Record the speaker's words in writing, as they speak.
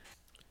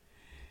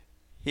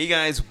Hey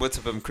guys, what's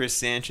up? I'm Chris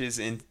Sanchez,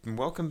 and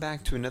welcome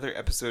back to another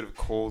episode of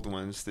Cold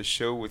Ones, the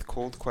show with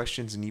cold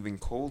questions and even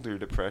colder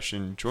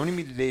depression. Joining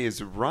me today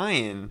is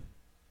Ryan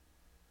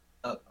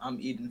I'm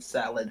eating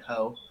salad,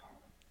 ho.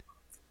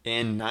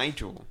 and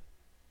Nigel.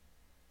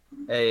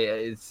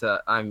 Hey,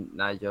 I'm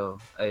Nigel.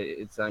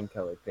 I'm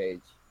Keller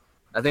Page.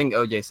 I think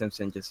O.J.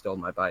 Simpson just stole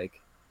my bike.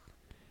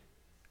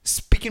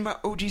 Speaking about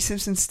O.J.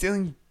 Simpson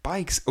stealing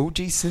bikes,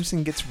 O.J.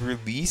 Simpson gets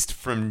released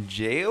from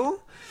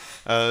jail?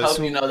 Hope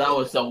you know that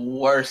was the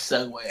worst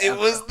segue It ever.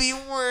 was the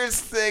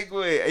worst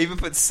segue. I even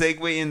put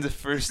segue in the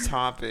first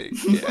topic.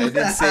 I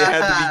didn't say it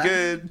had to be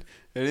good.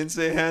 I didn't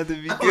say it had to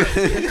be That was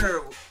good.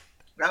 terrible.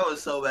 That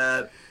was so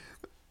bad.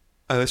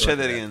 Let's It try wasn't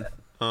that that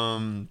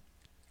again.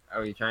 bad.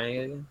 Are we trying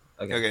it again?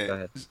 Okay, go Okay.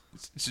 ahead.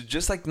 So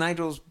just like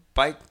Nigel's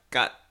bike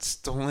got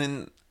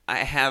stolen, I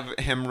have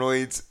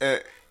hemorrhoids.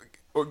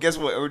 Well, guess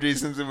what? O.J.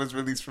 Simpson was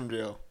released from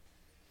jail.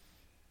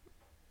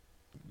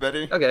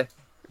 Better? Okay,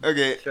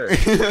 Okay. sure.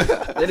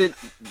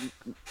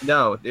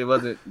 No, it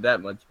wasn't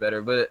that much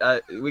better, but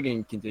we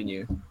can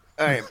continue.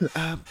 All right.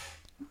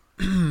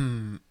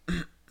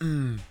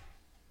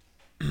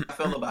 I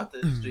feel about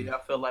this. Do y'all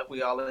feel like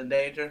we all in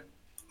danger?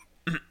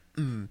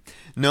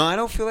 No, I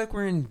don't feel like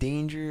we're in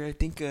danger. I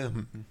think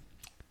the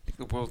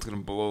world's gonna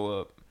blow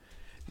up.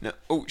 No.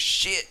 Oh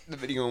shit! The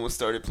video almost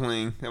started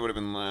playing. That would have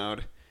been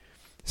loud.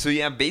 So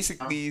yeah,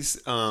 basically,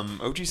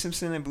 O.J.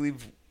 Simpson, I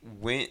believe,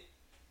 went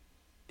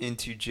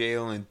into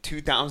jail in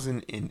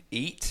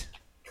 2008.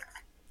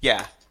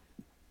 Yeah,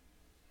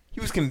 he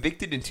was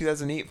convicted in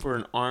 2008 for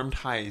an armed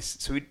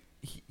heist. So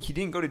he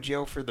didn't go to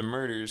jail for the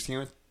murders. He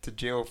went to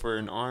jail for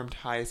an armed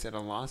heist at a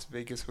Las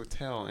Vegas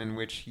hotel in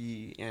which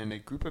he and a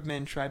group of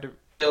men tried to.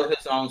 Steal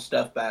his own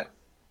stuff back.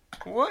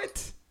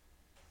 What?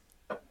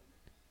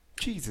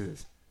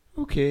 Jesus.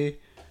 Okay.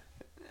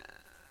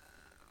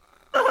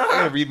 I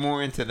gotta read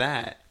more into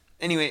that.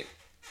 Anyway,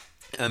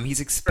 he's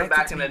expected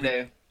Back to in be the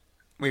day,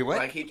 Wait, what?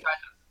 like he tried.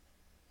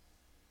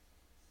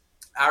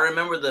 I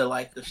remember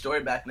the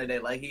story back in the day.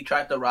 Like he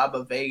tried to rob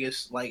a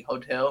Vegas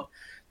hotel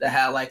that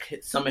had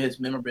some of his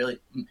memorabilia.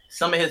 I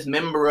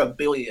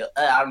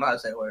don't know how to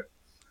say the word.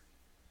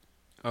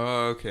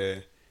 Oh,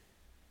 okay.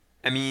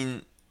 I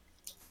mean,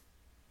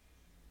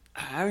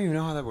 I don't even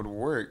know how that would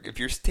work. If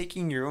you're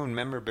taking your own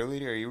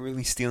memorabilia, are you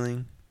really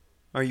stealing?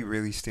 Are you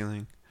really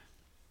stealing?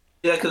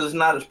 Yeah, because it's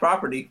not his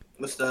property.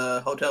 It's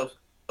the hotel's.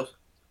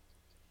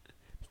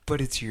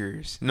 But it's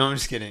yours. No, I'm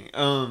just kidding.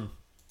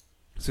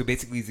 So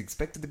basically, he's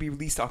expected to be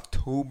released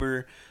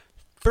October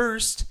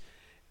 1st,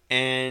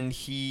 and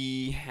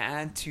he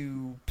had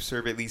to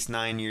serve at least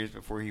 9 years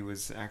before he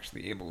was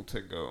actually able to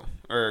go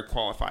or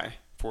qualify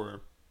for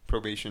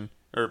probation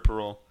or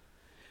parole.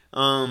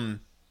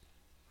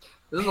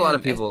 There's a lot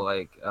of people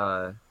like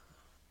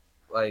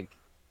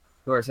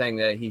who are saying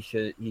that he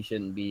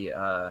shouldn't be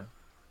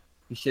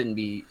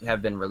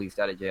have been released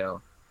out of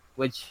jail,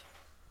 which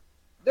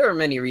there are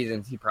many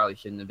reasons he probably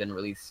shouldn't have been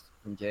released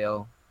from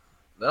jail.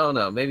 I don't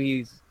know. Maybe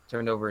he's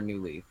turned over a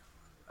new leaf.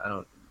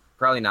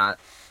 Probably not.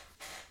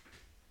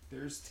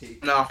 There's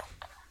tape. No.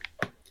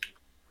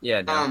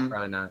 Yeah, no,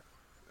 probably not.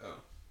 Oh.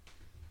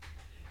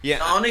 The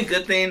Yeah. only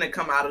good thing that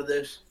come out of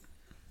this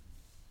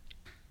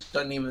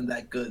isn't even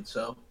that good,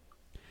 so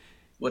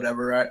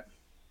whatever, right?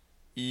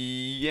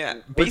 Yeah.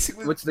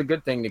 Basically, What's the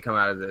good thing to come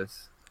out of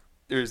this?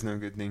 there's no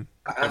good thing.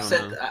 I don't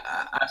said know.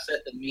 I said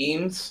the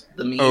memes.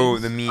 The memes. Oh,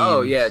 the memes.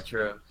 Oh yeah,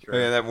 true. Oh,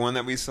 yeah, that one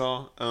that we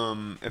saw.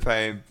 If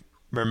I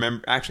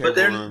remember, actually, But I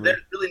they're will remember.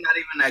 really not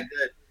even that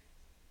good.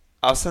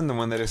 I'll send the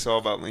one that I saw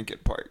about Lincoln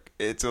Park.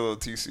 It's a little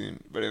too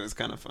soon, but it was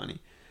kind of funny.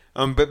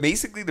 But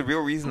basically, the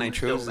real reason I It's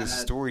so chose this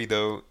bad. story,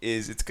 though,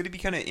 is it's going to be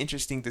kind of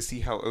interesting to see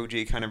how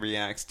OJ kind of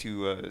reacts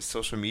to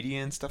social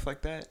media and stuff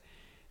like that.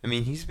 I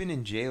mean, he's been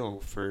in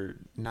jail for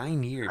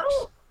 9 years.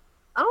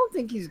 I don't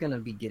think he's gonna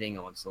be getting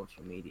on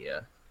social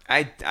media.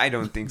 I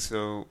don't think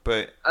so,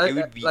 but it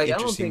would be I don't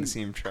interesting think- to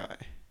see him try.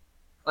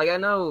 Like I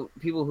know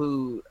people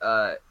who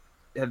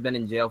have been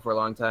in jail for a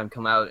long time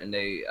come out and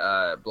they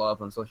blow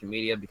up on social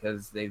media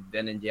because they've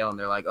been in jail and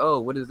they're like, oh,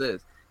 what is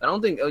this? I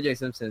don't think O.J.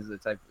 Simpson is the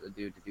type of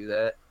dude to do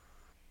that.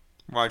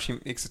 Watch, he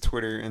makes a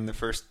Twitter, and the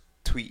first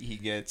tweet he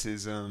gets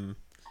is,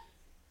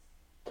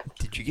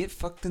 did you get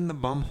fucked in the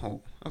bum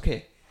hole?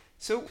 Okay,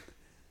 so,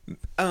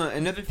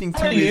 another thing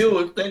too How is, you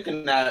was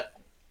thinking that?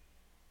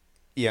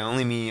 yeah,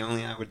 only me,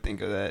 only I would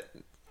think of that.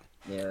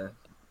 Yeah,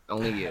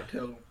 only you.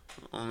 Too.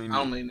 Only me.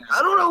 Only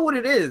I don't know what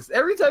it is.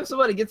 Every time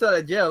somebody gets out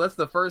of jail, that's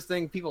the first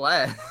thing people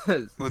ask.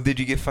 Well, did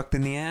you get fucked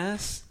in the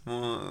ass?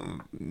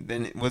 Well,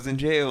 then it was in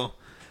jail.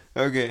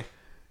 Okay.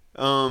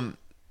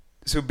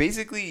 So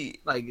basically,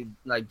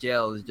 like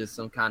jail is just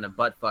some kind of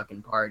butt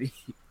fucking party.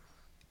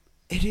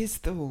 it is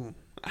though.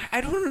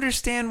 I don't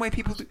understand why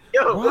people do.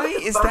 Yo, Why what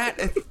the is fuck? that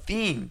a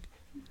thing?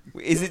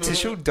 Is it to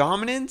show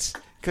dominance?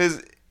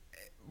 Because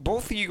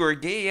both of you are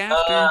gay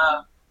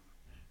after.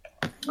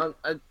 Well,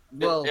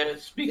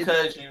 it's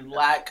because you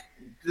lack.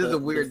 this is a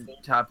weird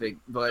topic,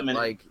 but women-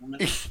 like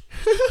women-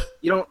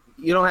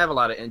 you don't have a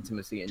lot of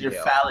intimacy in Your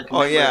jail. phallic. Oh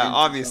member yeah, into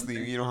obviously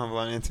something. you don't have a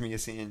lot of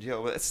intimacy in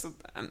jail, but it's still,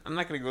 I'm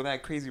not gonna go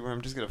that crazy where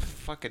I'm just gonna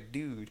fuck a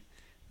dude.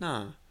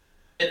 Nah.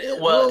 It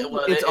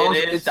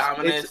is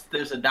dominance.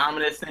 There's a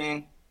dominance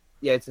thing.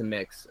 Yeah, it's a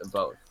mix of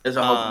both. There's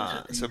a whole bunch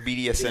of things. So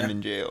BDSM Yeah.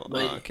 in jail.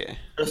 But- Okay.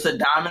 There's a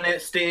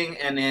dominance thing,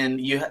 and then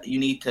you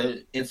need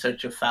to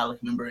insert your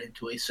phallic member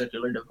into a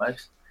circular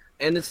device.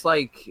 And it's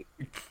like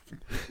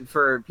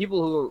for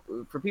people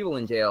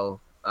in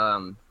jail,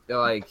 they're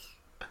like,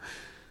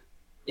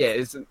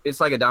 yeah, it's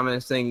like a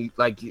dominance thing.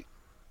 Like,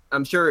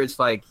 I'm sure it's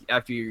like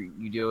after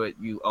you do it,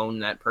 you own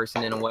that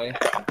person in a way,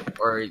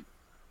 or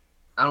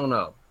I don't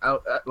know. I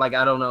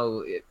don't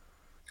know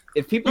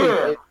if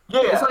people.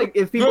 It's like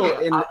if people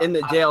in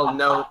the jail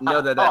know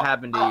that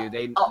happened to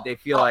you, they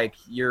feel like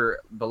you're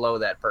below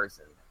that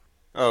person.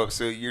 Oh,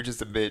 so you're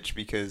just a bitch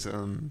because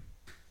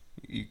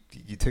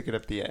you took it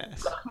up the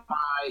ass.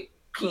 My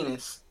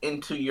penis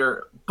into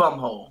your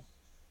bumhole.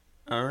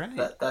 All right.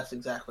 That's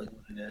exactly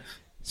what it is.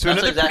 So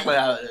That's exactly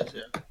how it is.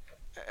 Yeah.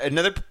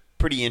 another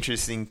pretty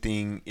interesting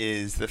thing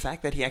is the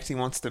fact that he actually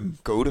wants to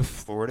go to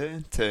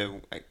Florida to,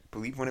 I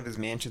believe, one of his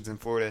mansions in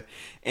Florida.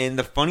 And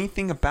the funny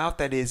thing about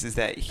that is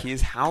that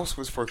his house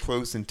was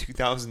foreclosed in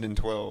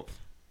 2012.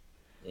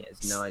 Yeah,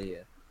 it's no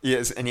idea.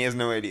 Yes, and he has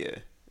no idea.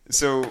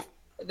 So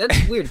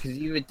That's weird because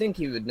you would think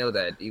he would know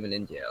that even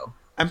in jail.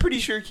 I'm pretty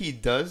sure he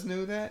does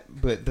know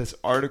that, but this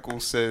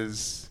article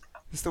says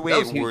it's the way That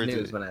was it huge words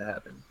news it. when that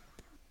happened.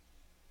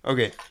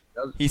 Okay,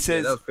 he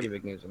says that was pretty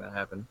big news when that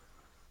happened.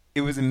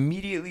 it was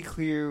immediately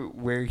clear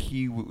where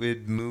he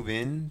would move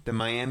in. The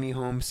Miami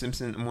home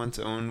Simpson once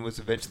owned was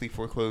eventually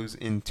foreclosed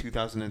in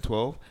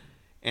 2012,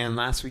 and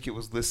last week it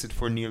was listed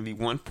for nearly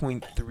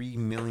 $1.3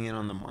 million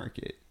on the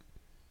market.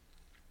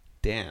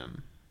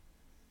 Damn.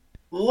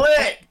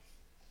 Lit.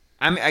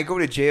 I mean, I go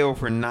to jail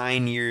for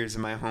 9 years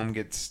and my home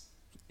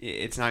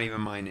it's not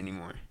even mine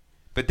anymore.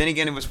 But then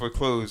again, it was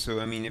foreclosed, so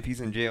I mean, if he's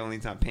in jail and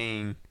he's not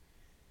paying,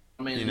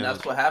 I mean, You know,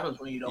 that's what happens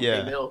when you don't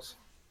yeah. pay bills.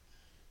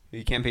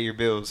 you can't pay your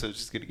bills, so it's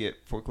just gonna get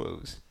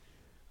foreclosed.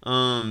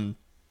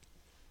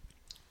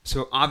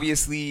 So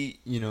obviously,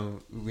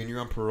 when you're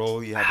on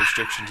parole, you have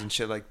restrictions and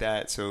shit like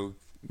that. So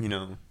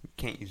you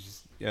can't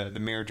use the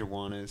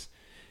marijuanas.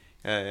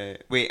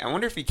 Wait, I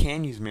wonder if he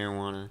can use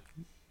marijuana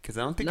because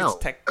I don't think No.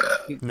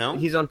 it's No?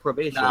 He's on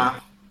probation. Nah.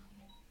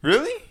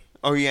 Really?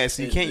 Oh yeah,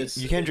 so you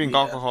It's- can't drink yeah.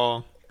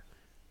 alcohol,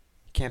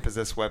 you can't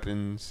possess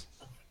weapons,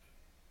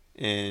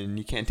 and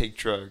you can't take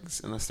drugs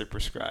unless they're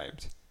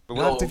prescribed. But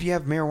what No. happens if you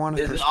have marijuana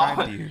It's prescribed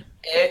all- to you?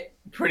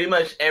 Pretty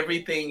much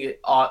everything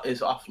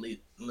is off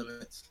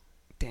limits.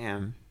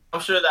 Damn. I'm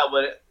sure that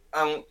would.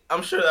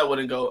 I'm sure that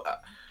wouldn't go.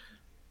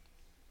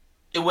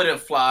 It wouldn't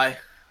fly.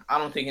 I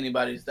don't think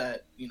anybody's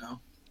that.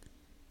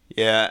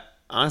 Yeah,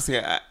 honestly,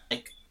 I Who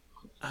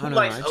don't know.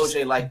 likes I just,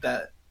 OJ like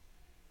that?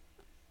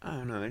 I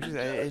don't know.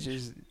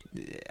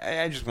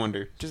 I just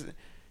wonder. Just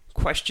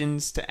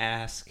questions to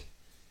ask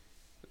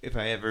if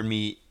I ever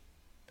meet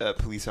a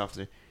police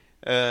officer.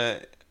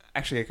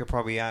 Actually, I could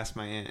probably ask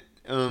my aunt.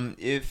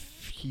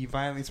 If he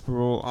violates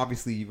parole,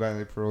 obviously you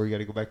violate parole, you got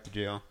to go back to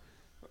jail.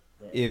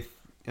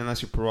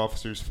 Unless your parole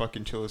officer is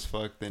fucking chill as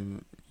fuck,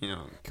 then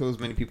kill as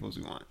many people as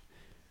you want.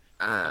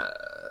 I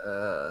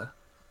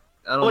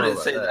don't I know. wouldn't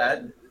about say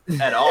that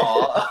at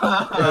all.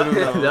 I don't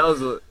know. that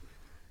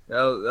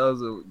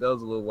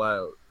was a little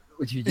wild.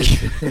 What you just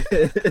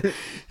said.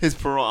 His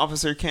parole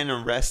officer can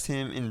arrest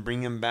him and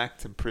bring him back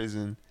to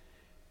prison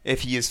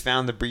if he is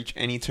found to breach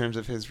any terms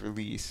of his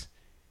release.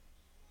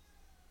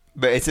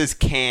 But it says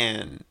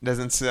can,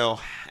 doesn't say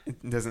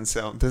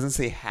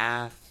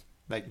have.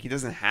 Like, he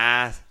doesn't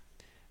have.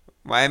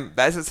 Why? That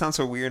doesn't sound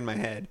so weird in my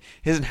head.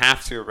 He doesn't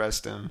have to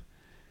arrest him.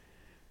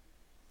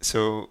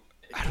 So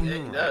I don't Yeah,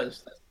 know. he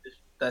does.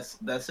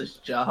 That's his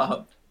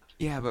job.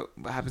 Yeah, but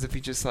what happens if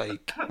he just what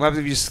happens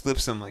if he just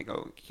slips him like,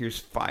 oh,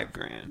 here's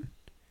 $5,000.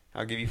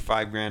 I'll give you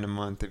 $5,000 a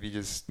month if you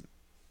just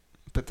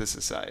put this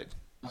aside.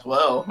 As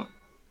well.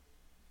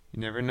 You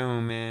never know,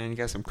 man. You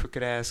got some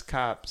crooked ass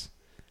cops.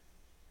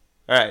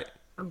 All right.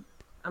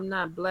 I'm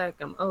not black.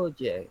 I'm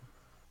OJ.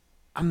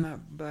 I'm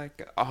not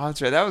black. Oh,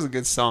 that's right. That was a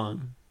good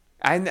song.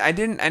 I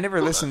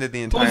never listened to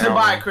the entire Who's it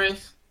by, album.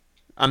 Chris?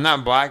 I'm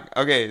not black.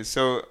 Okay,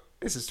 so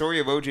it's the story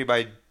of OJ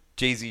by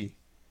Jay-Z.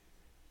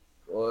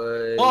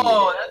 Boy,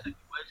 Whoa, that's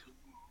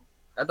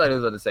a I thought he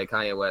was about to say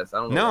Kanye West. I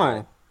don't know.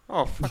 No.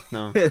 Oh, fuck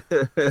no.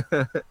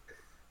 why.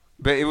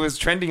 But it was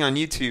trending on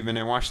YouTube, and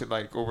I watched it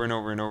like over and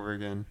over and over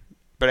again.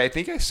 But I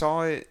think I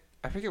saw it.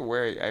 I forget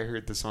where I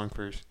heard the song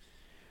first.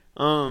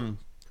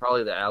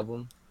 Probably the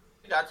album.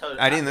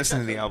 I didn't listen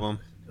to the album.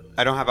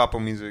 I don't have Apple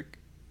Music.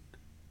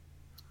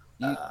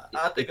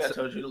 I think I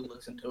told you to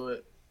listen to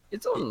it.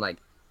 It's on like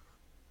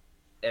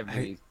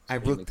every. I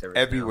streaming looked service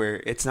now.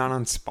 everywhere. It's not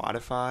on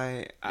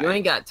Spotify. You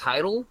ain't got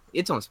Tidal?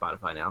 It's on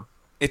Spotify now.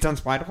 It's on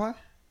Spotify?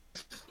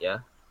 Yeah.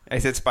 I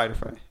said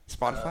Spotify.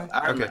 Spotify? I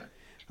Okay. remember.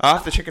 I'll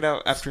have to check it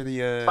out after the.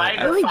 You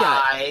ain't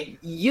got- Spotify.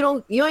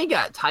 You ain't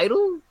got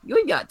Tidal? You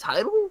ain't got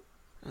Tidal?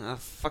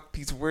 Fuck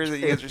these words that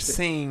you guys are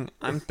saying.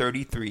 I'm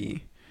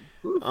 33.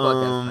 Who the fuck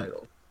Um, has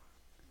Tidal?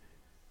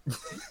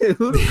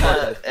 Who the fuck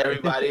has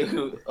Everybody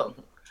who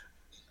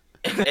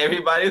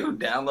everybody who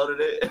downloaded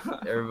it.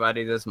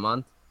 everybody this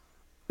month?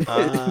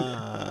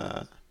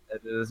 Ah.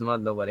 This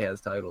month, nobody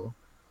has Tidal.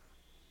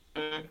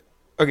 Mm,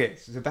 Okay,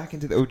 so back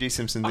into the O.J.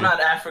 Simpson I'm thing. not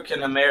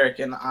African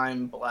American.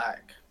 I'm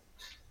black.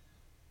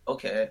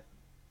 Okay.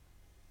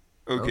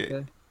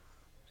 Okay.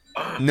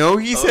 No,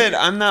 he Okay. said,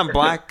 I'm not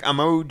black, I'm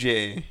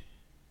OJ.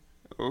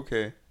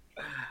 Okay.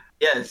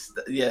 Yes.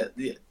 Yeah.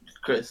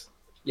 Chris.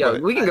 Yo,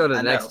 What? we can go to the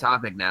I next know.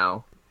 topic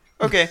now.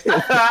 Okay.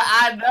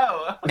 I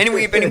know.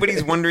 Anyway, if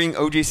anybody's wondering,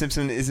 O.J.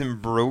 Simpson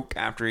isn't broke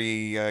after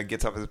he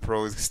gets off his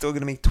parole. He's still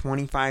going to make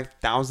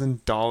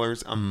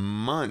 $25,000 a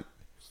month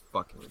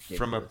Fucking ridiculous.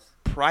 from a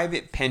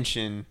private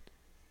pension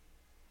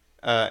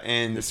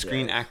and the Yes,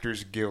 Screen yes.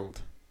 Actors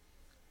Guild.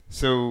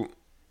 So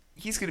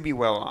he's going to be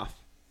well off.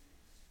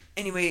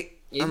 Anyway,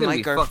 He's gonna be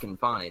unlike our fucking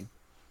fine.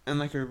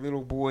 unlike our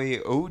little boy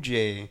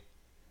OJ,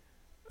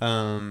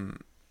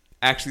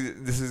 actually,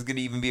 this is going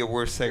to even be a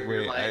worse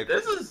segue. Like,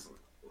 this is.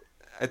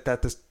 I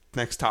thought this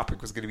next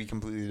topic was going to be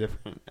completely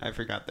different. I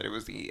forgot that it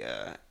was the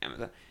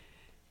Amazon.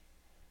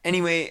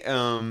 Anyway,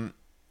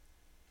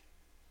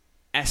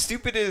 as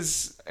stupid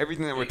as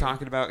everything that we're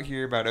talking about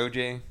here about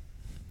OJ,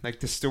 like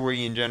the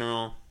story in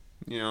general,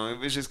 you know, it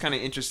was just kind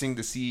of interesting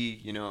to see,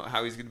 you know,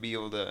 how he's going to be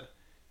able to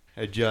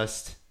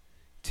adjust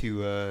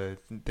to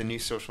the new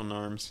social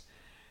norms.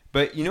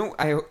 But, you know,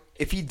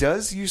 if he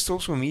does use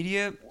social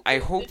media, I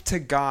hope to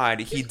God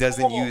he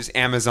doesn't use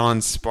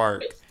Amazon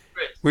Spark,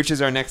 which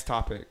is our next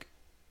topic.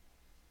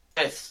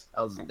 Yes.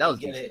 That was Get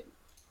decent. it.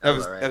 That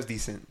was alright. that was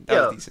decent.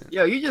 That was decent.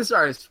 Yo, you just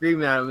started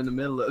screaming at him in the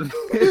middle of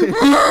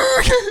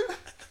it.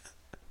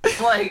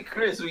 Like,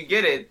 Chris, we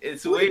get it.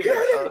 It's weird.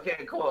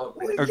 Okay, cool.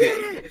 Okay.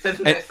 It's the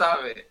next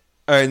topic.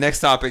 All right, next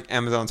topic: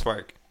 Amazon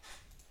Spark.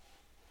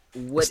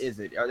 What is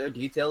it? Are there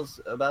details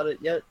about it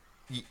yet?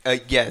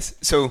 Yes.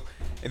 So,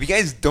 if you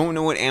guys don't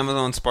know what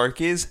Amazon Spark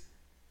is,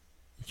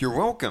 you're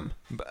welcome.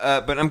 But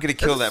I'm gonna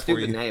kill That's that a for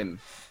stupid you. name.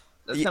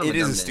 That's It kind of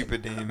is dumb a name.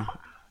 stupid name.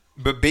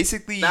 But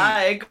basically, Nah,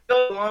 it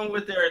goes along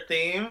with their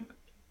theme.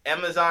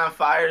 Amazon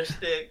Fire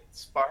Stick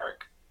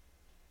Spark.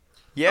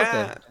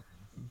 yeah. Okay.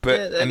 But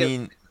Yeah, that I gets-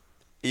 mean,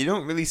 you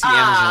don't really see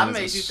I Amazon.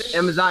 made As you a, think.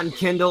 Amazon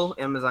Kindle.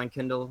 You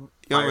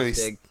don't Fire really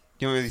Stick.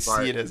 you don't really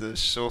Spark. see it as a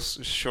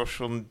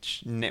social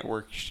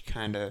network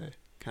kind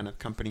of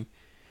company.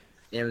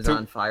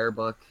 Amazon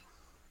Firebook.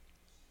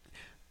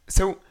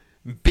 So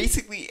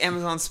basically,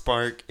 Amazon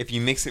Spark, if you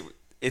mix it,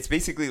 it's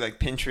basically like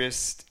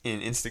Pinterest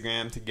and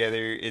Instagram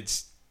together.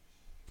 It's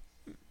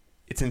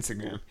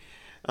Instagram.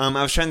 I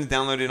was trying to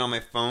download it on my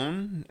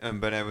phone,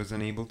 but I was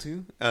unable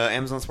to.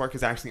 Amazon Spark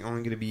is actually only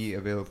going to be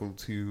available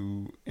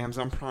to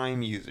Amazon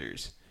Prime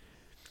users.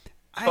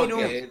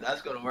 Okay,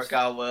 that's gonna work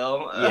out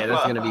well. Yeah,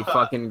 that's gonna be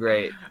fucking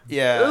great.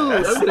 Yeah. Ooh,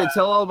 I'm gonna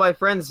tell all my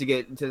friends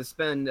to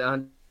spend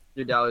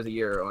 $100 a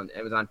year on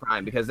Amazon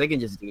Prime because they can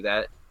just do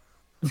that.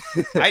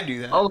 I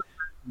do that All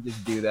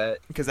just do that.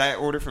 because I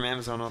order from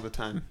Amazon all the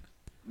time.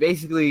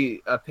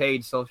 Basically, a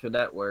paid social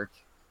network.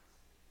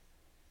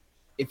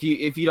 If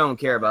you don't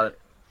care about it,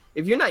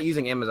 if you're not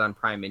using Amazon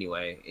Prime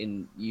anyway,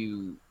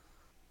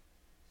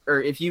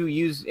 or if you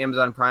use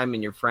Amazon Prime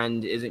and your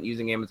friend isn't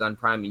using Amazon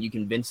Prime and you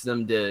convince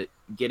them to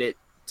get it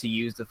to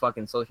use the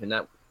fucking social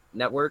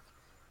network,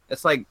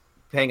 it's like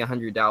paying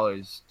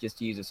 $100 just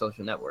to use a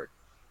social network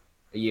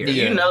a year. Do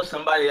Yeah. you know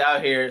somebody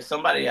out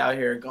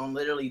here gonna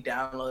literally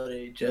download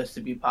it just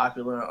to be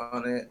popular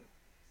on it?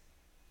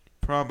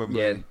 Probably.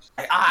 Yeah.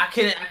 Like, I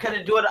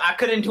couldn't do it. I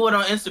couldn't do it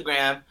on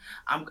Instagram.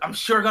 I'm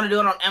sure gonna do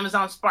it on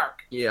Amazon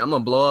Spark. Yeah, I'm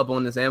gonna blow up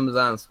on this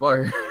Amazon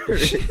Spark.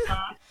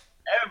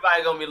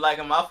 Everybody gonna be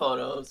liking my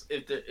photos.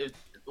 If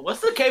what's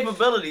the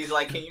capabilities?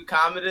 Like, can you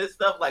comment and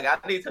stuff? Like, I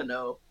need to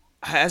know.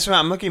 That's why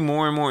I'm looking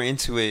more and more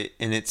into it,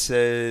 and it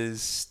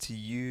says to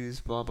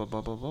use blah blah blah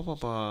blah blah blah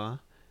blah.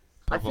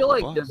 I feel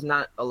like there's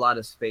not a lot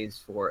of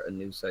space for a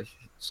new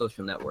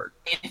social network.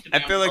 I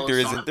feel like there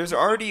Instagram isn't. There's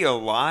already a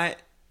lot.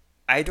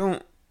 I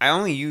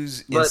only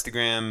use But-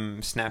 Instagram,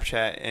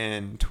 Snapchat,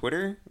 and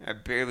Twitter. I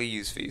barely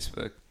use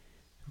Facebook.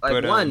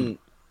 Like But,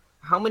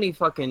 how many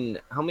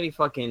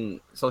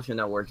fucking social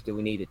networks do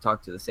we need to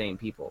talk to the same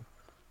people?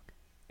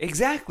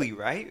 Exactly,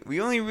 right? We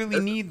only really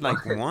That's need like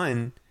hard.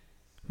 one.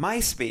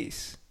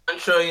 MySpace.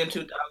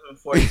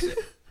 1,000,000,046.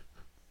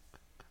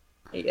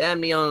 Hey, add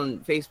me on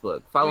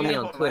Facebook. Follow Yeah, me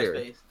on on Twitter.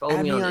 MySpace. Follow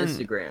Add me me on on-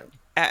 Instagram.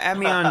 Add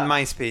me on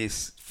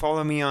MySpace.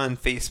 Follow me on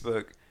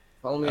Facebook.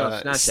 Follow me on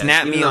Snapchat.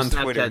 snap Even me though on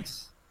Twitter.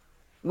 Snapchat's-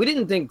 We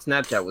didn't think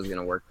Snapchat was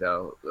gonna work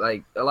though.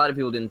 Like a lot of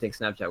people didn't think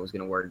Snapchat was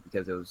gonna work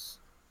because it was,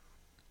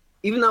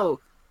 even though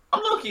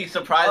I'm low-key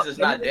surprised it's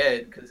not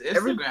dead because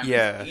Instagram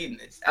Yeah. is eating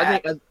its I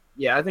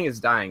ass. think it's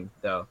dying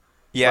though.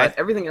 Yeah, But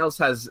everything else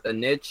has a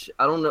niche.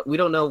 I don't know. We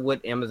don't know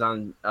what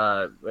Amazon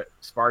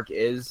Spark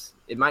is.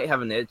 It might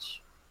have a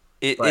niche.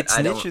 but its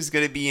I niche don't- is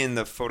gonna be in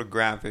the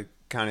photographic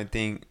kind of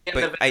thing. It's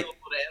But I available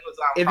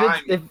to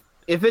Amazon Prime.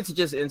 If it's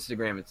just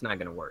Instagram, it's not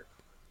gonna work.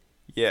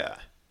 yeah.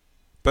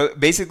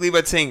 But basically,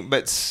 but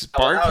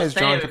Spark I was has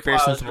drawn saying before I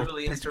comparisons was to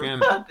really Instagram.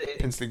 interrupted.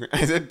 Pinstagram.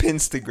 I said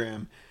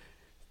Pinstagram.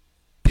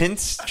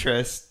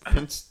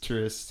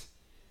 Pinterest,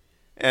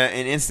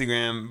 and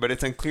Instagram, but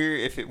it's unclear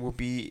if it will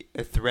be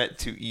a threat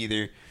to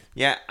either.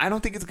 Yeah, I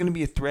don't think it's going to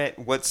be a threat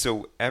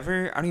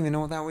whatsoever. I don't even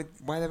know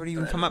why that would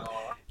even come up.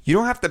 You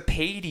don't have to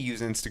pay to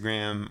use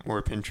Instagram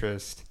or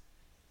Pinterest.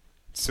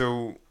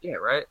 So Yeah,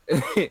 right.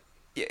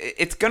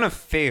 it's going to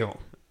fail.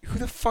 Who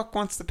the fuck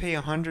wants to pay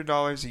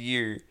 $100 a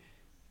year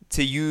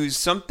to use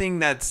something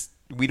that's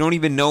we don't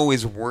even know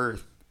is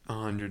worth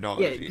 $100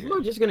 Yeah, a year? people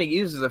are just gonna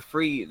use the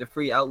free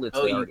outlets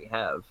they already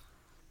have.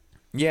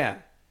 Yeah.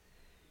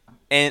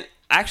 And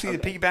actually,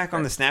 Okay. to piggyback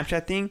on the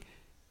Snapchat thing,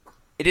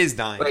 it is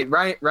dying. Wait,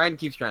 Ryan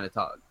keeps trying to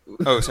talk.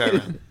 Oh, sorry,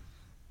 man.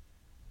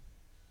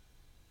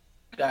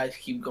 You guys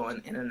keep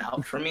going in and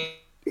out for me.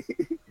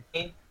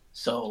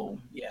 So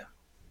yeah.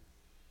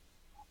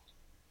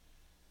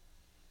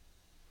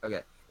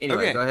 Okay.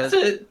 Anyway, Okay. go That's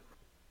ahead. it.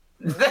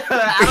 I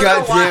don't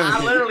know why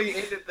Goddamn. I literally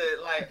ended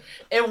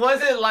it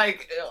wasn't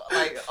like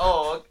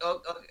oh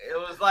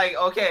it was like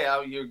okay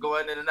you're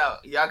going in and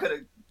out. Y'all could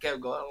have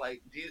kept going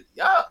like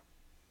y'all.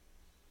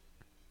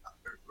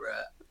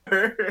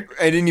 I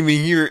didn't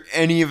even hear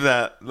any of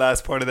that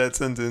last part of that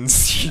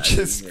sentence. You I didn't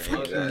just hear any of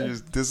fucking that.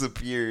 just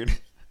disappeared.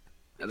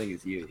 I think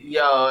it's you.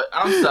 Yo,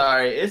 I'm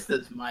sorry. It's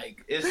this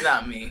mic. It's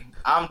not me.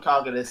 I'm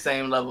talking the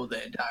same level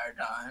the entire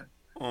time.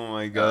 Oh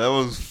my god, that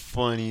was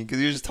funny because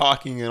you were just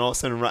talking and all of a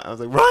sudden I was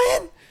like,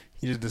 Ryan!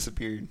 He just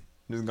disappeared.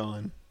 Just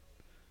gone.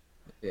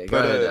 Yeah,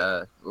 go But,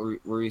 ahead.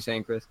 What were you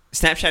saying, Chris?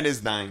 Snapchat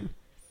is dying.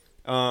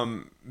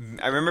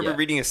 I remember Yeah.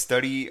 reading a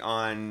study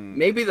on.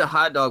 Maybe the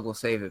hot dog will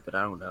save it, but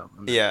I don't know.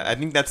 I'm not Yeah, sure. I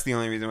think that's the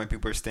only reason why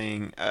people are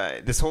staying.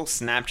 This whole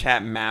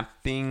Snapchat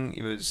map thing,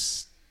 it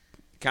was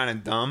kind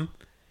of dumb.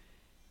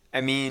 I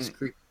mean, It's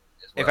creepy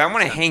as if well. I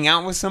want to It's hang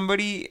out with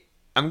somebody,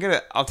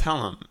 I'll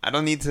tell them. I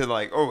don't need to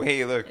like, oh,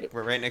 hey, look,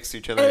 we're right next to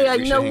each other. Hey, I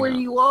we should know hang where out.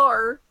 you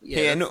are. Yeah,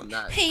 Hey, I that's know-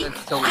 not- Hey,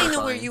 that's totally I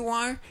know where fine. you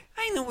are.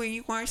 I know where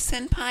you are,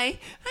 Senpai.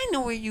 I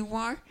know where you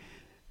are.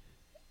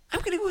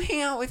 I'm gonna go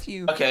hang out with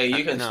you. Okay,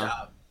 you can No.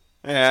 stop.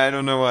 Yeah, I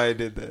don't know why I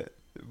did that.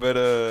 But,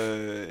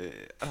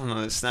 I don't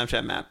know, the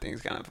Snapchat map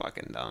thing's kind of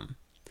fucking dumb.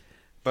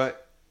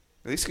 But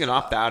at least you can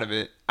opt out of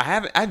it.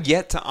 I've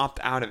yet to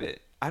opt out of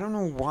it. I don't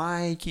know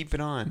why I keep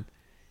it on.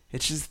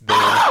 It's just there.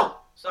 Ow!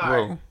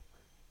 Sorry.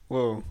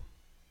 Whoa.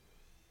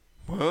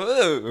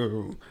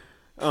 Whoa.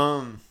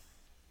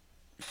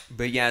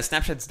 But yeah,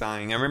 Snapchat's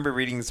dying. I remember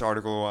reading this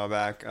article a while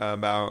back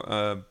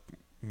about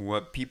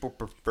what people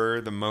prefer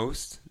the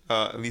most,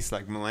 at least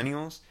like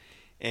millennials,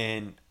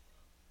 and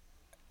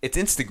it's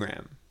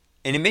Instagram.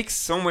 And it makes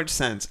so much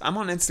sense. I'm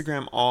on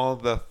Instagram all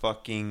the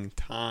fucking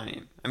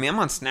time. I mean, I'm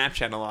on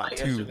Snapchat a lot Like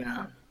too,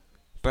 Instagram.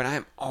 but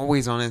I'm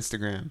always on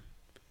Instagram.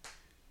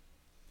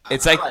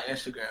 It's I like like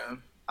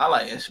Instagram. I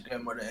like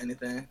Instagram more than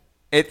anything.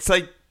 it's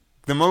like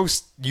the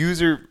most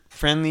user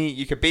friendly.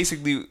 You could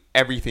basically do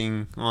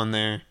everything on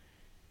there.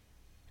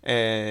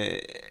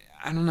 I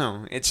don't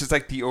know. It's just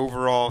like the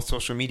overall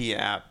social media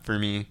app for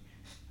me.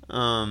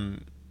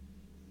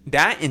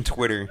 That and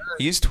Twitter.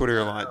 I use Twitter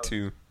a lot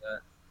too.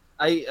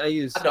 I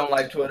use I don't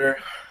like Twitter.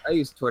 I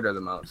use Twitter the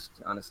most,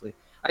 honestly.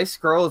 I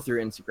scroll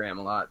through Instagram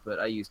a lot, but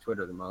I use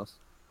Twitter the most.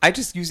 I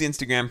just use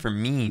Instagram for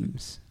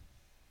memes.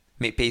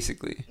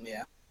 Basically,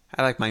 Yeah.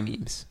 I like my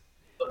memes.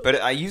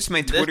 But I use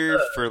my Twitter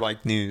for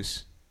like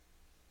news.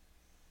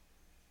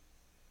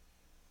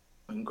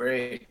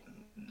 Great.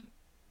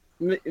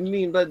 I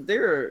mean, but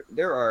there's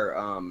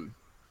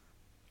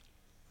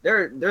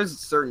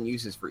certain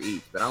uses for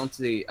each, but I don't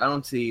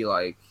see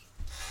like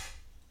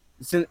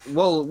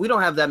we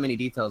don't have that many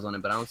details on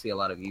it, but I don't see a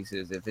lot of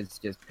uses if it's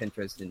just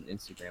Pinterest and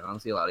Instagram. I don't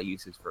see a lot of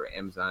uses for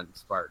Amazon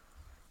Spark.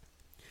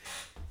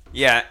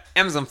 Yeah,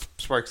 Amazon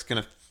Spark's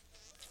gonna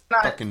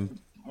Not, fucking.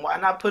 why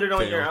not put it on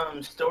fail.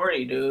 your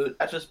story, dude?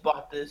 I just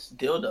bought this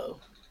dildo.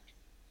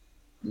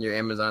 Your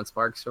Amazon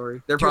Spark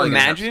story. They're Can you probably gonna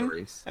have imagine?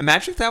 stories.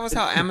 Imagine if that was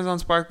how Amazon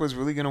Spark was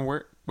really gonna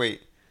work.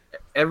 Wait,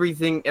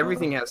 Everything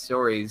has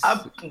stories.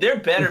 There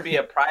better be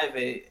a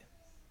private.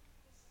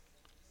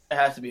 It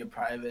has to be a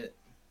private.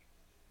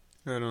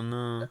 I don't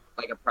know.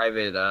 Like a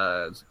private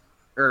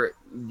or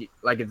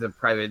like it's a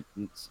private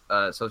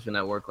social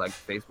network like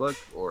Facebook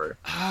or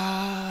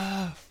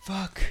Ah,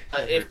 fuck.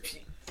 If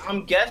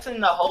I'm guessing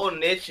the whole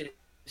niche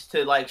is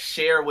to like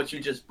share what you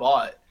just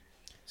bought.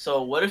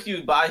 So what if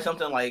you buy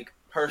something like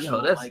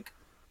personal, that's- like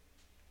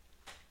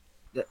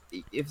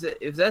if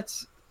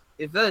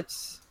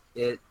that's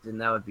it, then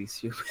that would be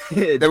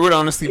stupid. That would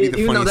honestly be the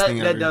Even though funniest that, thing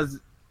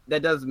that ever.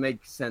 does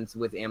make sense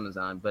with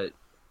Amazon, but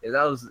if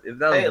that was Hey,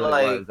 what it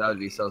like- was, that would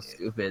be so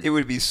stupid. It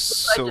would be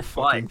so just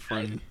fucking buy it,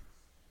 funny.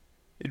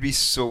 It'd be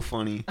so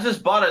funny. I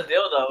just bought a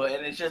dildo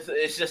and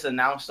it's just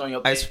announced on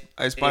your I page.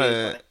 just bought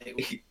a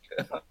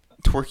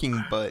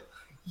twerking butt.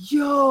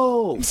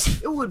 Yo,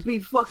 it would be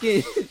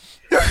fucking.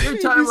 Your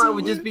timeline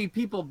would just be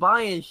people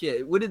buying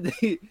shit. What did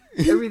they?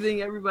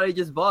 Everything everybody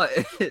just bought.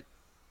 Like,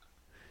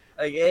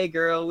 hey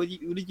girl, what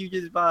did you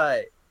just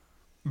buy?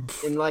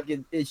 And like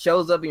it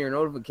shows up in your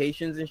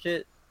notifications and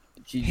shit.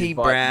 She just Hey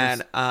bought Brad,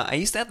 this I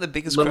used to have the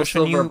biggest little crush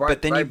on you, silver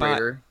but then you bought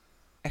vibrator.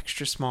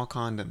 extra small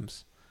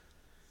condoms.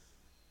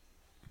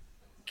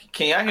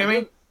 Can y'all hear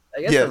me?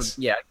 I guess Yes.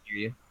 yeah, I can hear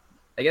you.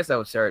 I guess I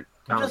would start.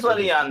 I'm just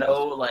letting y'all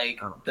know, like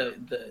Oh.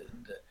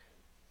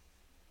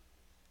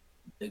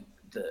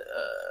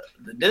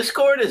 the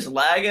Discord is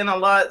lagging a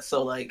lot.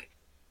 So like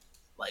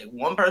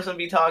one person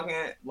be talking,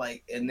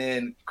 like, and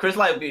then Chris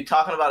like be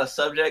talking about a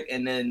subject,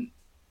 and then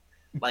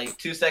like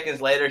 2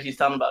 seconds later he's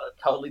talking about a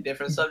totally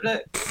different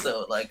subject.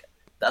 So like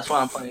that's why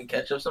I'm playing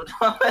catch up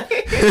sometimes.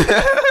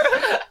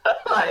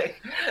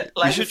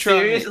 like should try-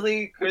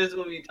 seriously, Chris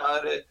will be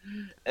talking,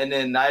 and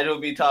then Nigel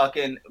will be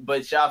talking,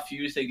 but y'all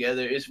fuse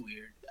together. It's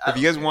weird. If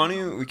you guys want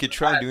to, we could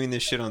try doing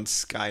this shit on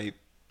Skype.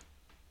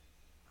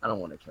 I don't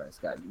want to try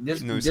Skype. No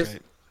Skype.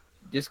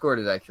 Discord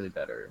is actually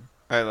better.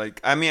 I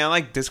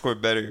like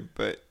Discord better,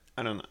 but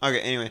I don't know. Okay,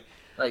 anyway.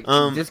 Like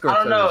Um, Discord I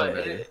don't know. servers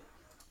are better.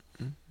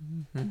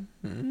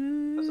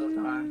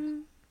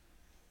 Sometimes.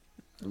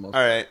 For the most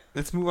All right,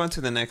 let's move on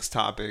to the next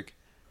topic.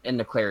 and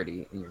the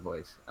clarity in your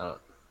voice. I don't.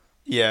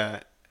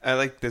 Yeah, I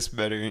like this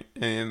better,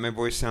 and my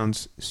voice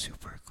sounds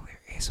super clear.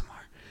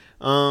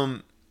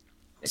 ASMR.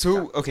 It's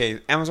So not- okay,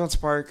 Amazon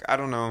Spark. I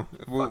don't know.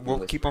 We'll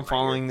Fucking keep on whisper in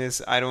my ear. following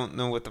this. I don't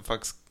know what the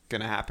fuck's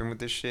gonna happen with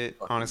this shit.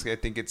 Fucking- Honestly, I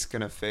think it's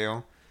gonna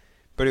fail.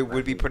 But it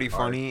would be Fucking pretty hard.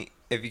 funny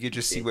if you could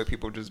just see Bitch. what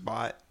people just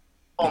bought.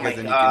 Oh Because my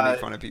then you can make god.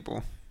 fun of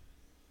people.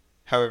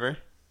 However,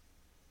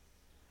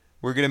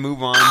 we're gonna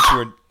move on to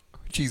our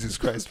Jesus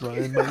Christ,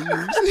 Ryan. My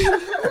ears.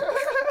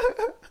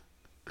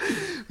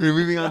 We're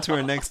moving on to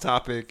our next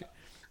topic.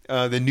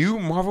 The new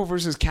Marvel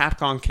vs.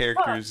 Capcom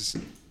characters.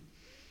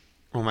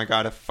 Oh my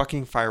god, a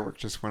fucking firework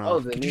just went Oh,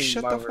 off. the Could you new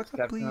shut Marvel the fuck vs.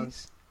 up, Capcom?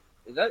 please?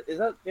 Is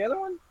that the other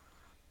one?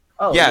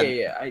 Oh Yeah.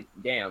 yeah.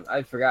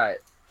 I forgot.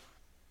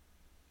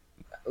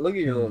 Look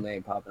at your Hmm. little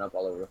name popping up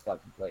all over the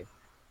fucking place.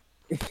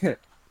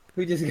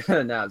 Who just got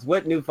announced?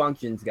 What new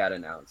functions got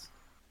announced?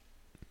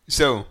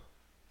 So,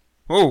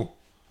 whoa.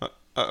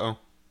 Uh-oh.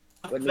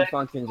 What new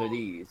functions are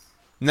these?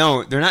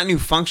 No, they're not new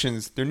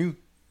functions. They're new.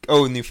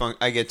 Oh, new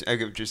I get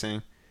what you're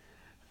saying.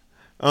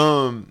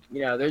 You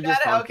know, they're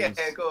just Got it? functions.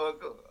 Okay,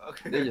 cool.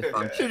 Okay. They're just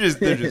functions.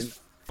 They're just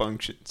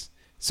functions.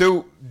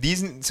 So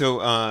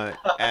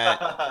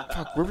at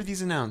fuck, where were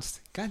these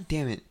announced? God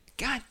damn it.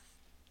 God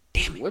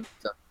damn it. What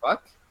the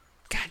fuck?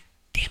 God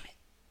damn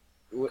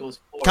it. What? Goes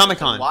forward.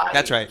 Comic-Con. Why?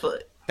 That's right.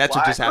 Put- That's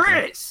what why? just happened.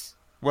 Chris!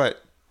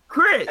 What?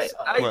 Chris!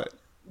 Hey, What?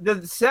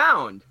 The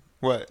sound.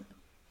 What?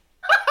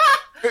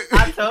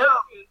 I told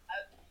you.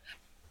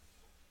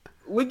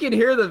 We can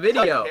hear the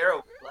video.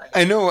 Terrible. Like,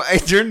 I know. I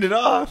turned it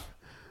off.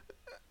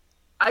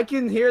 I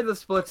can hear the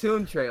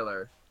Splatoon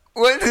trailer.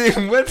 What's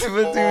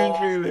Splatoon Oh.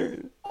 trailer?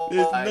 oh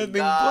There's my nothing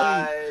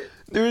God. playing.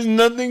 There's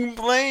nothing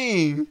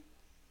playing.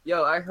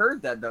 Yo, I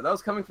heard that though. That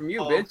was coming from you,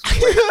 Oh. bitch.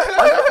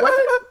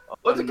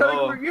 Was it coming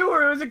no. from you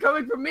or was it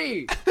coming from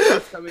me?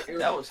 It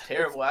That was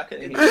terrible. I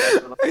couldn't hear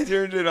that. I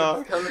turned it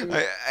off. coming-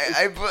 I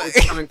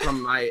It's coming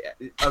from my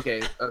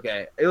okay.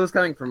 It was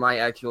coming from my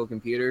actual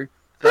computer.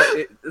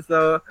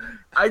 So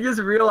I just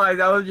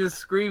realized I was just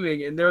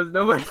screaming and there was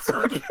nobody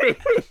talking.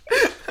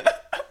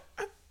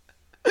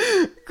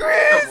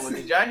 Chris.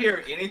 Did y'all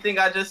hear anything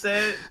I just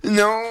said?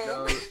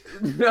 No.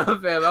 No,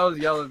 fam, I was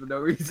yelling for no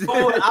reason.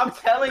 Oh, I'm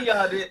telling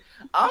y'all this.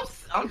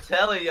 I'm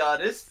telling y'all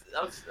this.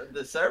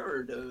 The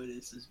server, dude,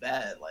 this is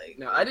bad. Like,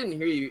 No, I didn't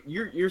hear you.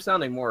 You're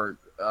sounding more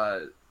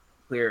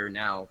clearer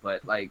now,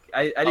 but like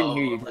I didn't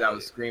hear you because I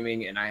was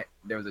screaming and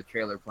there was a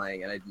trailer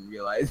playing and I didn't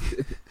realize.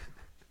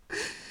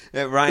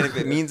 Ryan, if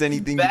it means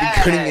anything, you'd be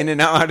Bad. cutting in and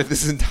out of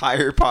this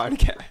entire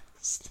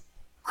podcast.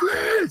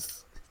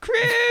 Chris.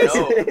 Chris.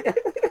 no,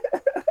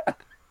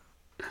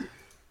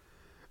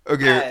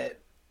 Okay. bad.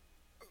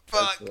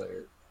 Fuck. That's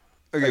hilarious.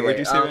 Okay, Okay, what'd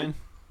you say, Ryan?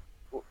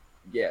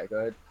 Yeah, go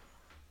ahead.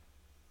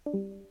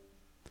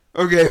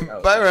 Okay,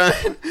 Oh. bye,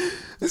 Ryan.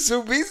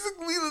 So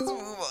basically, let's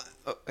move on.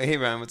 Oh, hey,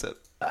 Ryan, what's up?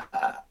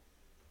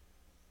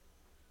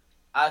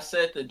 I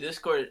said the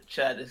Discord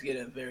chat is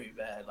getting very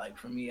bad. Like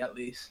for me, at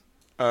least,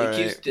 All it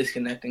keeps right.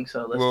 disconnecting.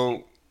 So let's.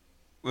 Well,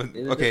 Is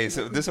it okay,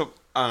 so this will.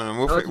 I don't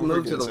know. Let's We'll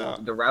move figure to this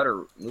out. the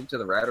router. Move to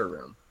the router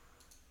room.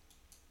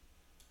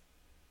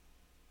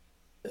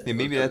 Yeah,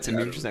 maybe that's it.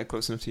 Maybe you're just not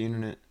close enough to the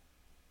internet.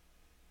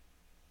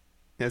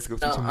 Yeah, let's go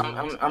through No, some I'm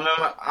memes.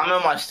 I'm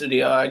in my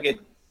studio. I get.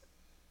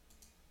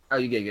 Oh,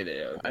 you get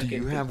it. I Do get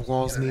you the- have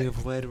walls made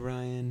of lead,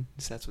 Ryan?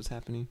 Is that what's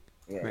happening?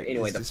 Yeah. Right,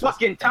 Anyway, is the this what's-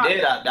 fucking I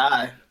did. topic. I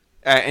die.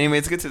 All right. Anyway,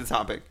 let's get to the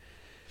topic.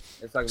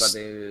 Let's talk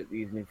about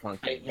these new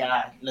functions. Hey,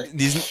 God, listen.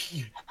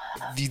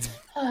 These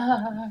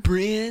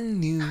brand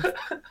new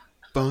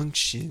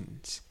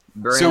functions.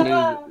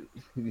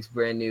 These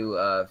brand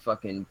new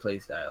fucking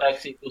playstyles.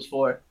 X equals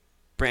 4.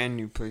 Brand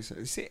new place.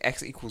 You say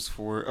X equals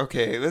 4.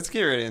 Okay, let's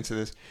get right into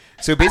this.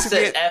 So I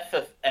basically, said F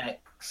of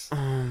X. oh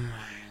my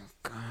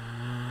god.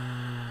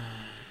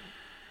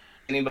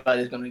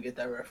 Anybody's gonna get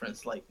that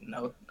reference? Like,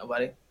 no,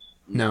 nobody.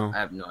 No. I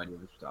have no idea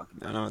what you're talking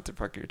I about. don't know what the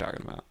fuck you're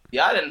talking about.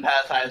 Yeah, I didn't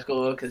pass high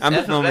school because I'm a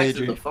F film of X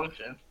major. is a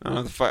function. I don't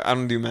know what the fuck. I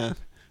don't do math.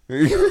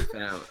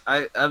 Fam,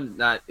 I'm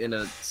not in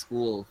a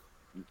school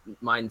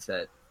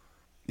mindset.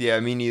 Yeah,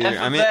 me neither. F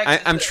I of mean,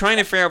 X I'm is- trying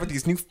to figure out what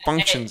these new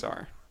functions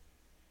are.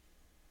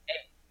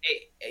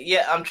 Hey,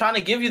 Yeah, I'm trying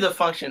to give you the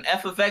function.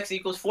 F of x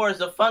equals 4 is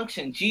the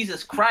function.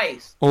 Jesus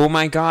Christ. Oh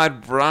my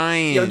God,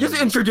 Brian. Yo, just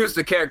introduce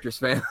the characters,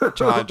 fam.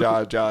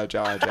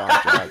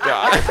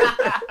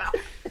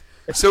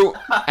 So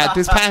at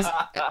this past.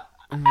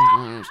 Oh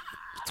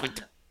my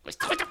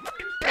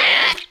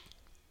gosh.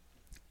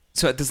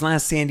 So at this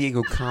last San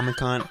Diego Comic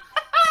Con.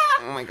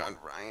 Oh my God,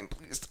 Ryan,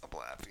 please stop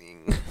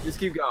laughing. Just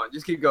keep going.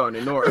 Just keep going.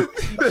 Ignore it.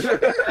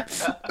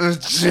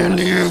 At San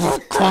Diego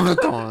Comic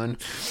Con,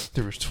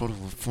 there was a total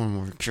of 4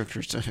 more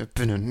characters that have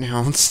been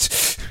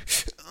announced.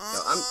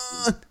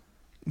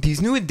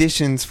 These new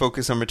additions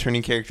focus on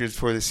returning characters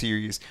for the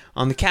series.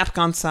 On the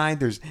Capcom side,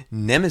 there's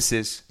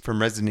Nemesis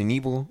from Resident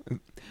Evil.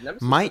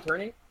 Nemesis Mike,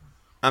 returning?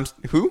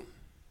 who?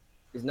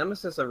 Is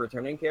Nemesis a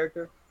returning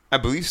character? I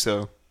believe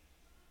so.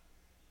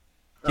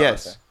 Oh,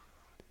 Yes. okay.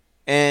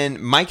 And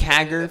Mike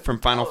Hager from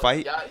Final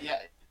Fight.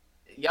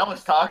 Y'all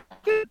was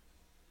talking?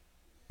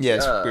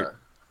 Yes. Yeah.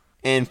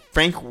 And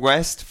Frank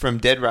West from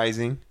Dead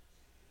Rising.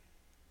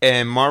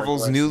 And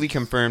Marvel's West. newly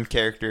confirmed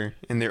character,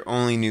 and their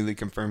only newly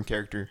confirmed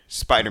character,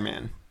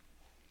 Spider-Man.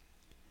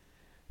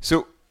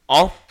 So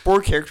all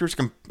 4 characters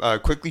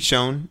quickly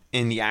shown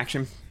in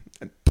action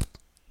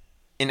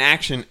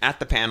at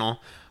the panel,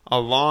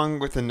 along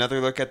with another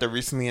look at the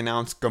recently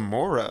announced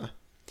Gamora.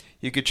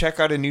 You could check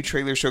out a new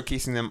trailer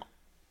showcasing them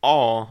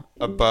all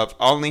above.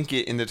 I'll link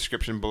it in the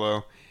description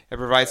below. It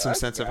provides some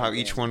sense of how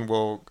each one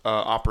will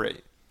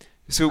operate.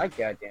 So I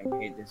goddamn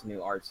hate this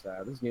new art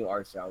style. This new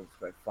art style is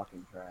like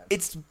fucking trash.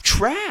 it's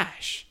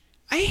trash.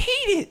 I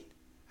hate it.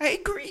 I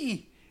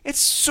agree. It's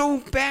so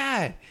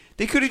bad.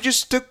 They could have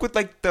just stuck with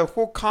like the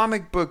whole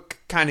comic book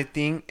kind of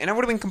thing, and I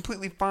would have been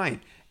completely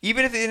fine.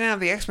 Even if they didn't have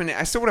the X-Men,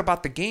 I still would have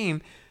bought the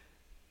game.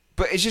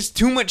 But it's just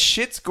too much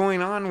shit's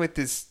going on with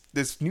this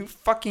new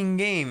fucking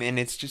game, and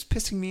it's just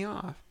pissing me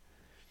off.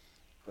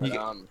 But,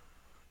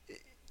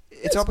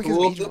 It's all because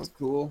cool. of That's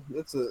cool.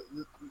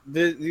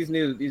 These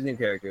new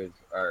characters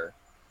are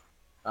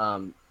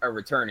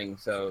returning,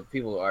 so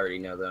people already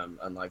know them,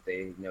 unlike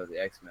they know the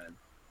X-Men.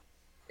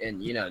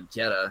 And you know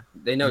Jeddah,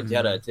 they know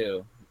Jeddah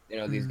too. They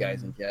know these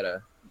guys in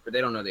Jeddah, but they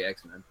don't know the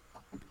X-Men.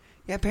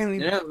 Yeah, apparently.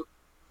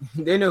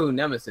 They know who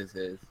Nemesis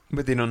is.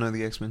 But they don't know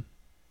the X-Men.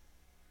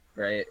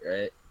 Right.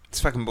 It's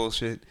fucking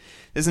bullshit.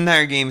 This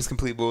entire game is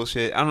complete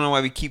bullshit. I don't know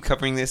why we keep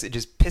covering this. It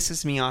just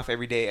pisses me off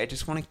every day. I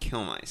just want to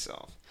kill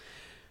myself.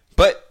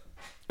 But,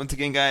 once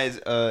again,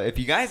 guys, if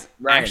you guys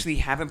actually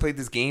haven't played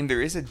this game,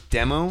 there is a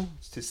demo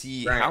to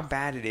see how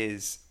bad it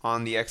is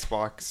on the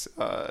Xbox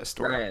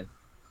store.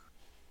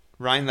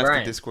 Ryan left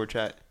the Discord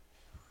chat.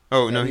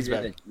 Oh, no, he's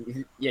back.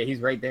 He's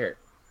right there.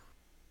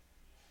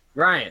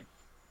 Ryan.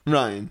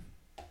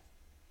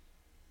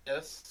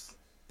 Yes.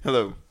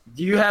 Hello.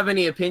 Do you have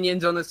any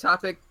opinions on this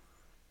topic?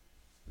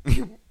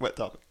 What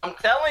topic? I'm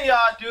telling y'all,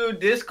 dude,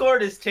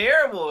 Discord is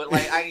terrible.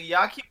 Like,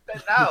 y'all keep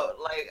cutting out.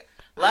 Like,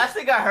 last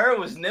thing I heard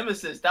was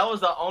Nemesis. That was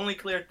the only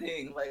clear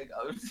thing. Like,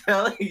 I'm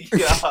telling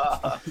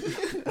y'all.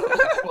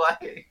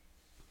 Like,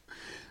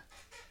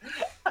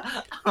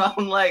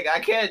 I'm like, I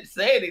can't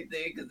say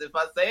anything because if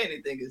I say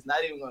anything, it's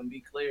not even going to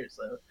be clear.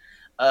 So,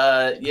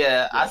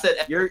 yeah, I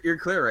said you're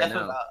clear right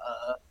now.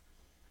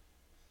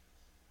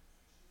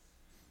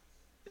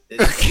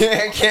 I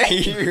can't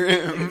hear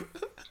him.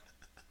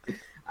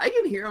 I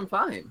can hear him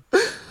fine.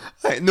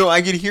 No,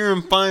 I could hear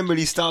him fine, but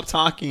he stopped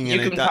talking. You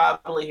and can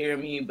probably hear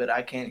me, but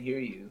I can't hear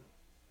you.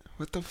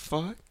 What the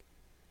fuck?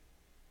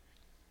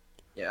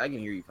 Yeah, I can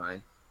hear you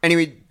fine.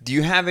 Anyway, do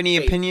you have any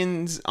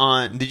opinions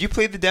on... Did you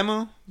play the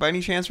demo by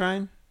any chance,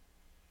 Ryan?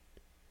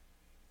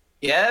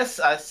 Yes,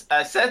 I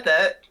said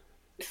that.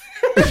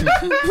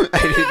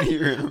 I didn't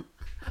hear him.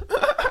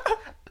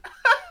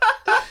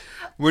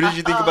 What did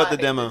you think about the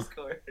demo?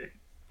 Discord.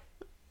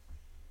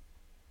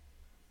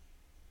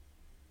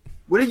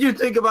 What did you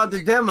think about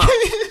the demo?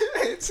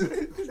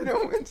 No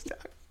one's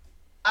talking.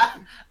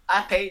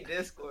 I hate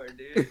Discord,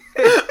 dude.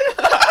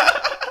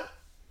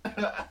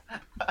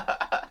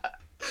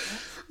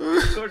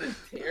 Discord is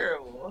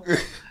terrible.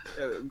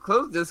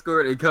 Close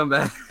Discord and come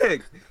back. I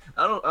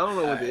don't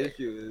know what the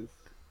issue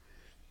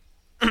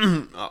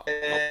is.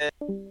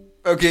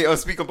 Okay, I'll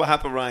speak on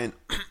behalf of Ryan.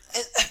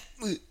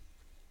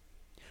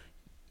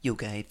 You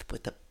guys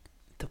with the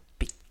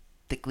big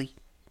thickly.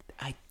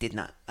 I did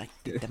not like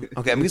them.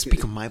 Okay, I'm gonna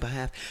speak on my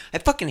behalf. I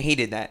fucking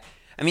hated that.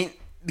 I mean,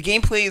 the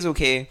gameplay is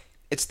okay.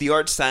 It's the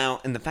art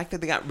style and the fact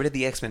that they got rid of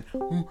the X-Men.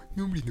 Oh,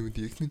 nobody knows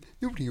the X-Men.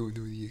 Nobody knows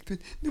the X-Men.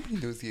 Nobody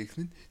knows the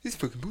X-Men. This is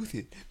fucking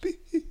bullshit.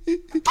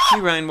 Hey,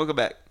 Ryan, welcome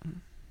back.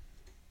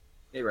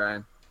 Hey,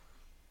 Ryan.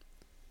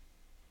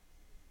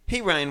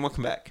 Hey, Ryan,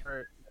 welcome back.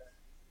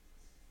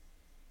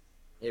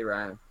 Hey,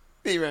 Ryan.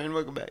 Hey, Ryan,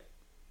 welcome back.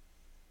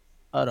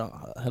 Hold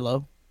on.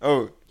 Hello?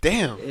 Oh,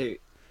 damn. Hey.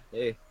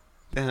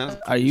 Damn.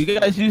 Are you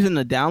guys using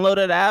the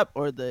downloaded app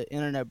or the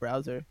internet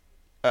browser?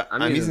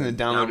 I'm using the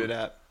downloaded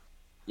app.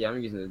 Yeah,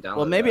 I'm using the download.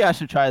 Well, maybe I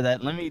should try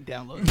that. Let me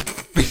download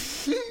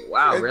it.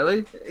 Wow,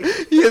 really?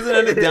 He hasn't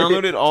had to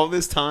download it all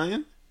this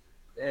time?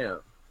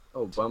 Damn.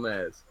 Oh, bum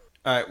ass.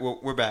 Alright,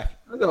 well, we're back.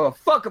 I don't give a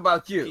fuck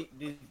about you.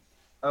 Did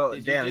Oh,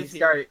 did you damn. He just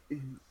started.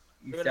 He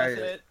hear what I started.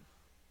 said?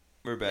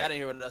 We're I back. didn't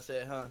hear what I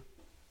said, huh?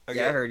 Okay.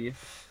 Yeah, I heard you.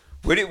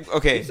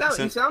 Okay.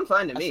 You sound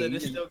fine to I me. said You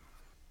it's just- still.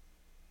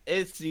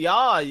 It's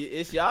y'all.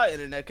 It's y'all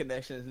internet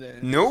connections then.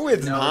 No,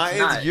 it's No, not. it's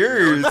It's not.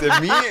 yours.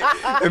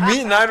 if me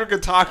and Nigel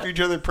could talk to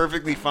each other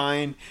perfectly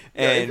fine,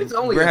 Yeah, if and it's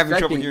only we're having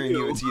trouble affecting hearing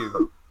you, you. it's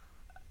you.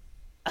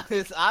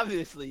 It's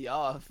obviously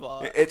y'all's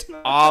fault. It's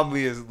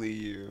obviously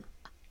you.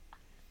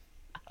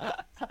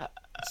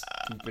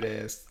 Stupid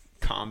ass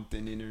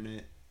Compton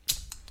internet.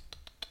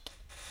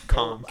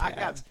 Bro, I Comcast.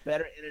 got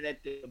better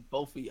internet than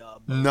both of y'all.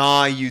 Bro.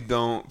 Nah, you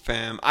don't,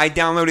 fam. I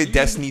downloaded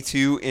Destiny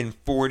 2 in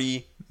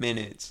 40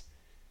 minutes.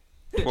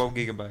 12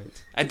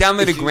 gigabytes. I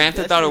downloaded Grand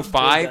Theft Auto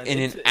 5 in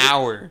an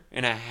hour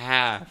and a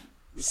half.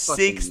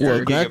 60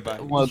 Well,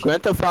 gigabytes.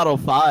 Grand Theft Auto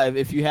 5,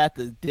 if you had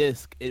the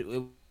disc, it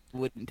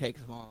wouldn't take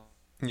as long.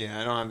 Yeah,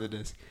 I don't have the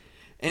disc.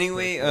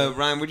 Anyway,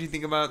 Ryan, what do you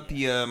think about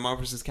the Marvel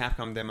vs.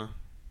 Capcom demo?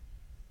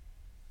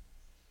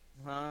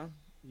 Huh?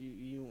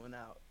 You went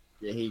out.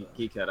 Yeah,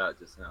 he cut out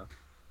just now.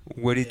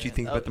 What did you Yeah,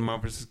 think about okay. the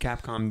Marvel vs.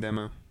 Capcom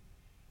demo?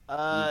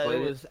 It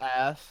played it? was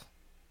ass.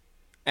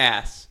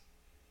 Ass.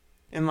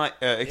 And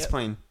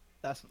explain.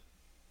 That's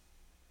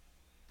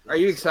Are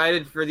you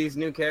excited for these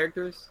new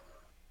characters?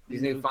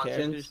 These new characters?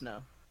 functions? No,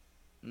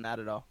 not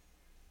at all.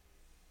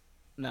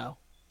 No.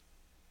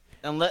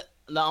 Unless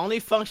the only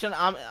function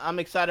I'm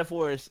excited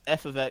for is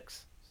f of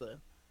x. So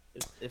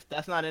if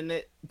that's not in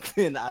it,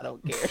 then I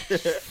don't care.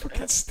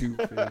 Fucking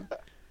stupid.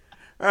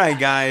 All right,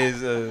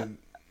 guys.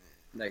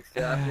 Next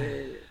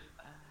topic.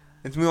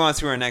 Let's move on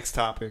to our next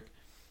topic.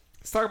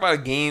 Let's talk about a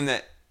game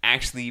that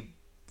actually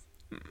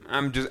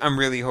I'm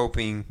really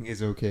hoping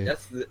is okay.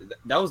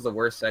 That was the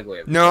worst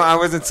segue. No, I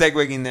wasn't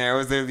segueing there. I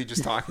was literally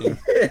just talking.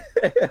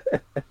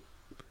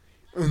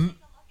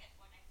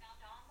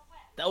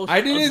 That was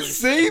I the didn't ugliest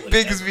say segue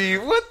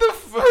Bigsby. What the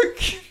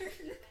fuck?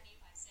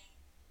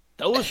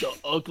 That was the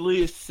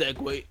ugliest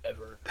segue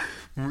ever.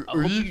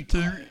 Are you?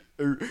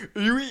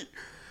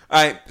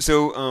 Alright,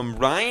 so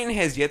Ryan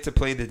has yet to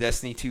play the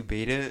Destiny 2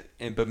 beta,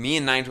 but me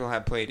and Nigel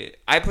have played it.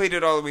 I played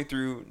it all the way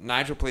through.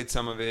 Nigel played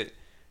some of it.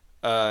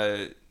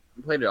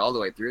 You played it all the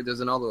way through.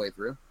 There's an all the way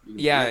through. You can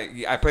Yeah,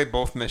 see it. I played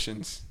both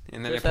missions,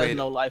 and then Chris I has played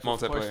no life. Of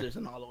course, multiplayer. there's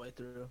an all the way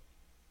through.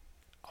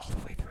 All the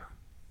way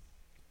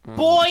through.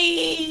 Boy,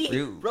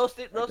 Ew. roast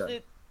it.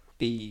 Okay.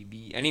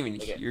 Baby, I didn't even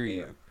Okay, hear yeah.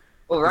 you.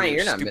 Well, Ryan, Your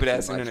you're not stupid ass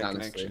missing much, internet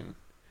honestly. connection.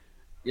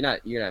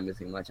 You're not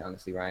missing much,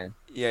 honestly, Ryan.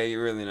 Yeah,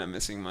 you're really not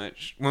missing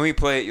much. When we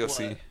play it, you'll What?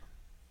 see.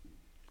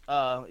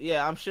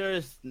 Yeah, I'm sure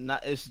it's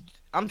not.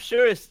 I'm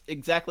sure it's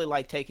exactly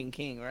like Taken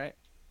King, right?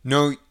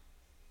 No,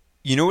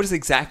 you know what it's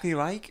exactly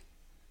like?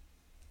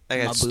 Like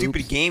My that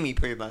stupid boobs. game he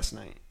played last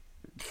night.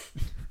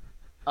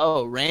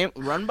 Oh,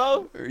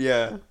 Runbow?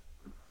 Yeah.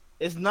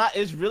 It's not.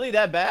 It's really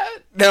that bad.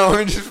 No,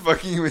 I'm just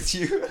fucking with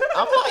you.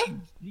 I'm like,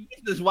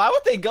 Jesus, why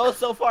would they go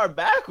so far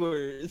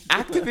backwards?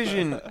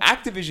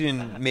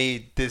 Activision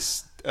made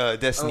this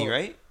Destiny, Oh.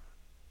 right?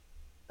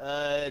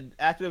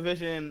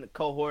 Activision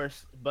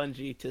cohorts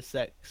Bungie to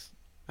sex.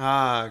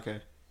 Ah,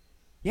 okay.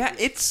 Yeah,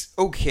 it's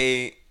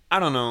okay. I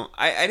don't know.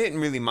 I didn't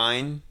really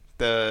mind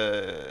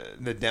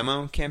the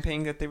demo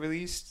campaign that they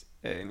released.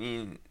 I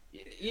mean,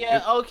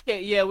 Yeah,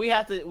 okay, yeah, we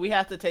have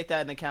to take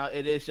that into account.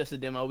 It is just a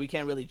demo. We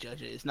can't really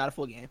judge it. It's not a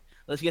full game.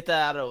 Let's get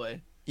that out of the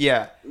way.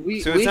 yeah.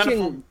 We So it's not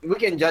a we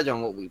can judge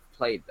on what we've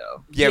played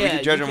though. Yeah, we can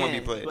you judge on what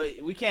we played.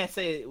 But we can't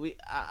say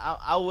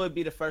I would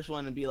be the first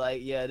one to be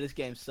like, yeah, this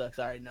game sucks.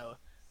 I already know.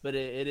 But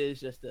it is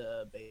just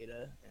a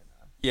beta. And,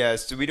 Yeah,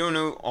 so we don't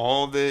know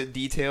all the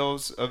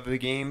details of the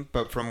game,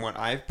 but from what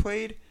I've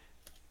played,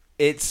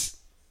 it's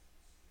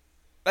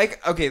like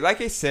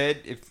I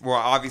said,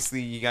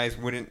 obviously you guys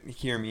wouldn't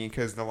hear me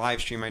because the live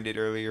stream I did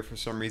earlier for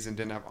some reason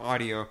didn't have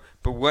audio,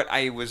 but what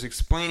I was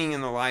explaining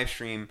in the live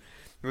stream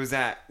was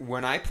that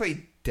when I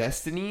play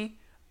Destiny,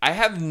 I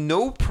have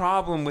no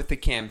problem with the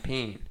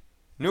campaign.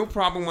 No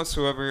problem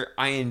whatsoever.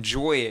 I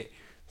enjoy it.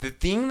 The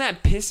thing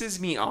that pisses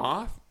me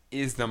off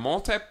is the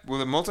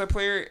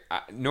multiplayer.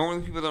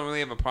 Normally people don't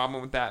really have a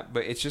problem with that,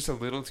 but it's just a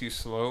little too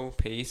slow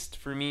paced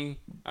for me.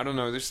 I don't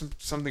know. There's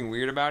something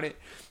weird about it.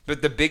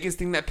 But the biggest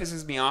thing that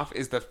pisses me off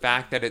is the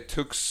fact that it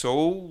took so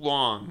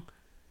long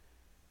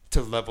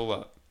to level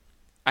up.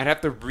 I'd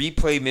have to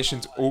replay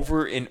missions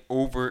over and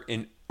over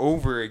and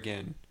over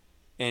again,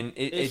 and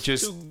it It's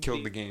just too killed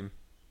deep. the game.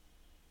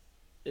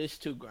 it's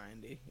too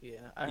grindy. Yeah,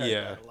 I heard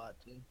Yeah. that a lot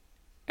too.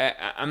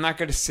 I'm not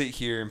gonna sit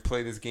here and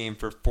play this game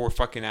for 4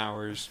 fucking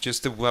hours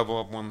just to level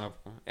up one level.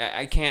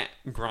 I can't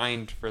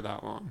grind for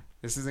that long.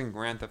 This isn't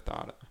Grand Theft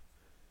Auto.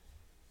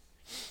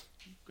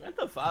 Grand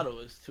Theft Auto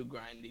is too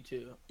grindy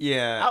too.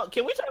 Yeah.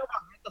 Can we talk about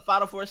Grand Theft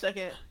Auto for a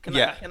second?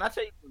 Yeah. Can I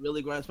tell you what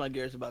really grinds my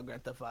gears about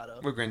Grand Theft Auto?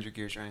 What grinds your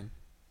gears, Ryan?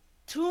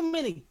 Too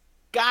many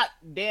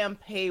goddamn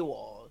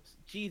paywalls.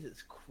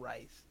 Jesus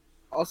Christ.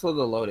 Also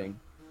the loading.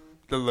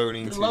 The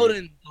loading. The too.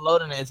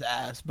 loading is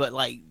ass, but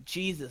like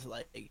Jesus,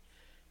 like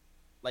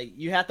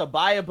you have to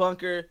buy a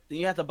bunker, then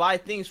you have to buy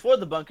things for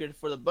the bunker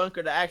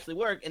to actually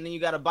work, and then you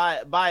got to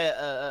buy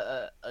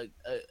a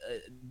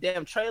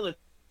damn trailer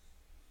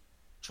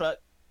truck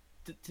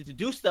to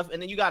do stuff,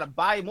 and then you got to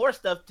buy more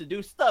stuff to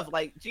do stuff.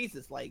 Like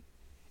Jesus, like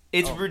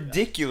It's Oh my God.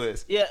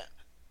 ridiculous. Yeah,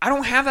 I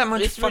don't have that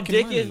much it's fucking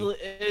ridiculous.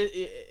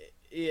 money.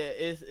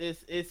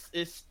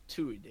 It's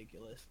too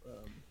ridiculous.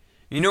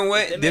 You know If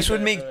what? they This make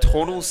would a- make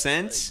total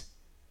sense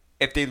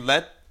if they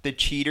let the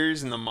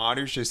cheaters and the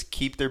modders just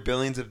keep their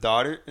billions of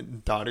daughters,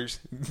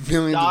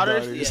 billions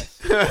Daughters? of Yes.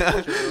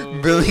 dollars,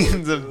 True,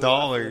 billions true, I of feel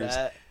dollars,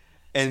 that.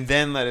 and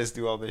then let us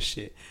do all this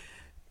shit.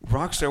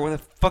 Rockstar, where the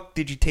fuck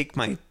did you take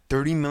my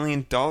 $30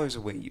 million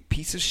away, you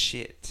piece of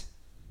shit?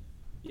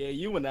 Yeah,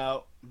 you went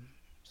out.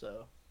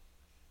 So.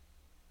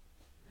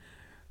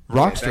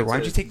 Rockstar, back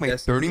why'd to you take my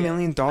Destiny. $30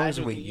 million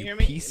Nigel, away, can you hear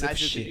me? piece of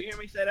Nigel, shit? Did you hear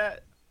me say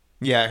that?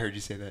 Yeah, I heard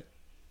you say that.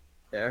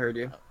 Yeah, I heard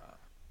you.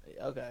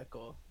 Okay,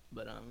 cool.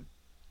 But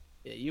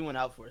yeah, you went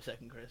out for a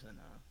second, Chris, and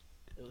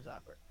it was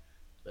awkward.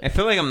 I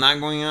feel like I'm not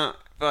going out.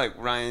 I feel like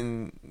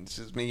Ryan is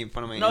just making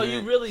fun of my No,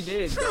 internet. you really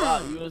did go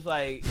out. You was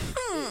like,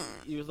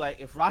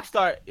 if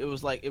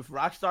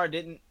Rockstar,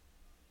 didn't.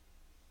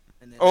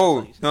 And then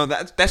Oh, that's all you said. no,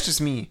 that's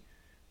just me.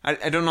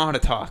 I don't know how to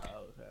talk. Oh,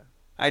 okay.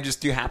 I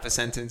just do half a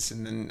sentence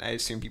and then I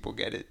assume people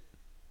get it.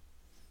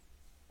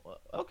 Well,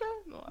 okay.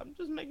 No, I'm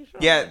just making sure.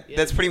 Yeah,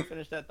 that's you pretty-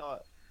 Finish that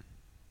thought.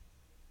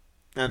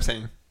 I'm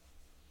saying.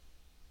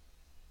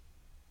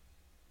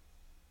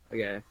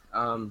 Okay.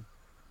 Back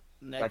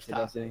Next to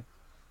topic. Destiny.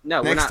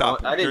 No, Next we're not.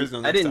 topic. I There is no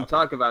didn't. next I didn't topic.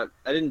 talk about.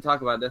 I didn't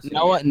talk about Destiny.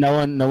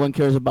 No one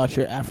cares about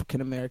your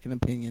African American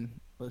opinion.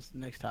 What's the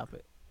next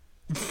topic?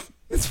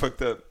 It's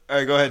fucked up. All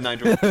right, go ahead,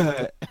 Nigel.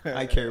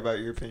 I care about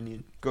your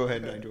opinion. Go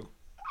ahead, Nigel.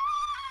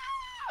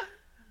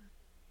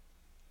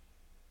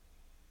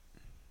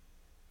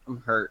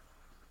 I'm hurt.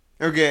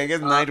 Okay, I guess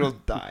Nigel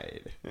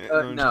died.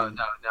 No.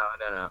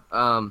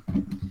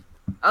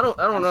 I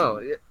don't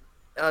know.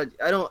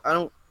 I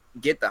don't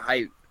get the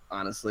hype,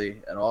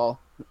 honestly, at all.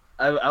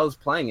 I was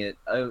playing it.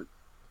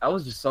 I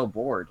was just so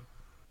bored.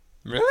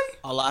 Really?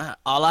 All I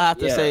have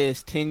to Yeah. say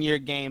is 10-year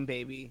game,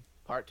 baby.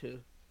 Part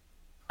 2.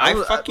 I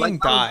was- fucking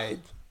like, died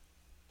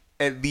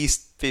at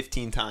least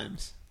 15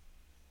 times.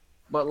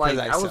 But like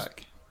Because I was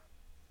suck.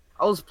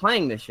 I was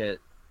playing this shit.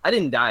 I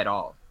didn't die at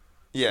all.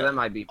 So Yeah, that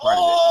might be part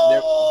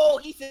Oh,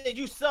 he said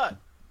you suck.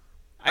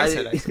 I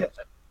said I suck.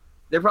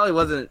 There probably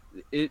wasn't.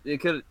 It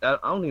could. I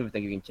don't even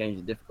think you can change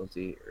the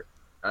difficulty.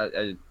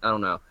 I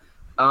don't know.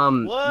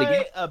 What?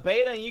 The, A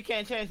beta and you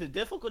can't change the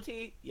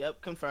difficulty?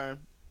 Yep, confirmed.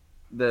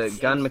 the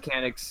gun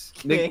mechanics.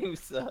 Game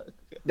suck.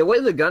 The way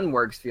the gun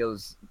works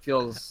feels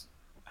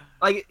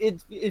like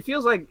it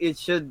feels like it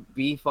should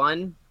be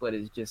fun, but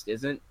it just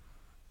isn't.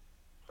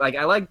 Like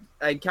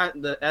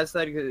the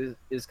aesthetic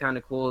is kind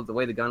of cool. The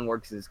way the gun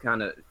works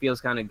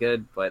feels kind of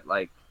good, but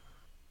like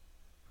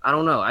I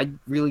don't know. I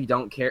really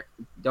don't care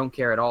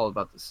at all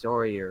about the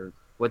story or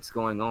what's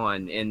going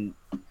on. And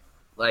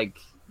like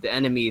the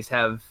enemies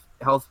have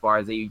health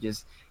bars that you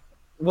just.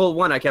 Well,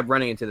 one, I kept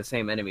running into the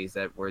same enemies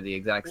that were the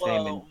exact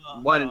same. And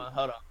one,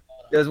 hold on.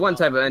 there's one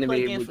type of You enemy.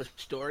 play games which- for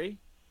story?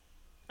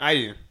 I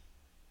do.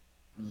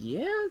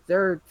 Yeah,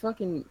 they're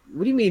fucking.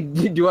 What do you mean?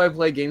 Do I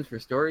play games for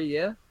story?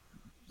 Yeah,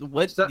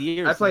 What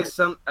years? I play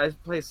some. I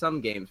play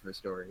some games for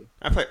story.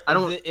 I play. I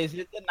don't. Is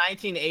it the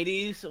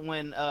 1980s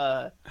when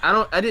I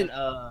don't. I didn't.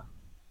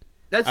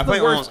 That's I the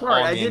play worst almost all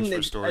part. I games didn't.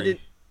 for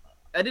story.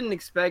 I didn't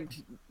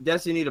expect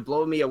Destiny to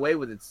blow me away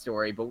with its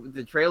story, but with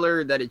the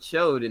trailer that it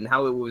showed and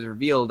how it was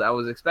revealed, I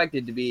was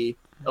expected to be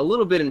a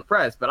little bit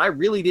impressed. But I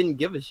really didn't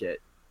give a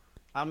shit.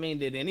 I mean,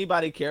 did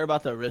anybody care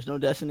about the original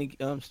Destiny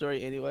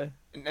story anyway?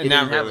 It Not didn't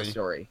have a really.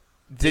 story.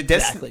 Did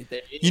Destiny?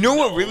 There You know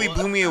what go. really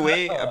blew me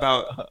away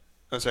about?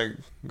 Oh, sorry.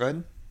 Go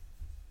ahead.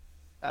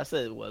 I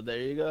said, well, there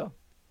you go.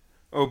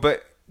 Oh,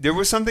 but there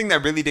was something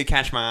that really did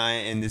catch my eye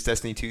in this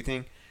Destiny 2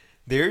 thing.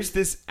 There's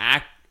this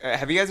act.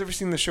 Have you guys ever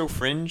seen the show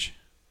Fringe?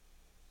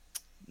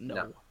 No.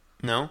 No.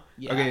 No.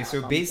 Yeah, Okay,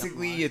 so I'm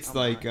basically, not. it's I'm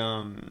like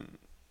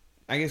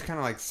I guess kind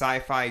of like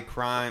sci-fi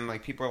crime.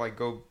 Like people are like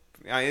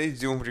they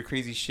do a bunch of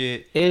crazy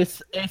shit.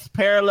 It's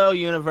parallel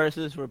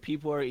universes where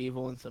people are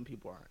evil and some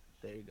people aren't.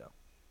 There you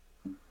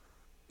go.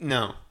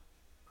 No,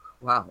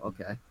 Wow.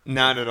 Okay.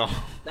 not at all.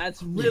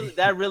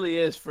 That really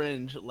is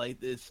Fringe. Like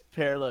it's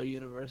parallel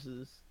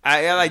universes.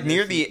 I like And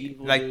near it's the an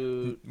evil like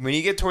dude. when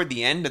you get toward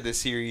the end of the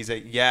series,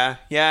 like yeah.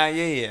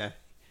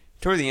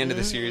 Toward the end of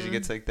the series, it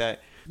gets like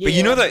that. But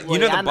you know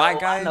the black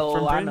guy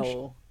from Fringe?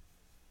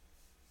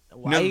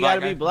 Why know the you black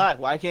gotta be guy? black?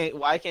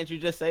 Why can't you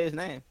just say his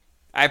name?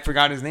 I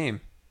forgot his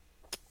name.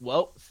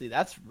 Well, see,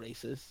 that's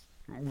racist.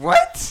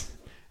 What?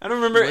 I don't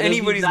remember What if he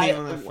anybody's died- name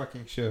on that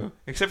fucking show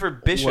except for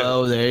Bishop.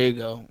 Well, there you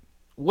go.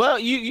 Well,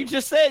 you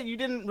just said you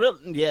didn't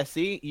really. Yeah,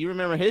 see, you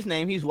remember his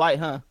name. He's white,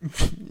 huh?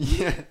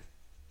 Yeah.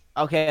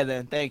 Okay,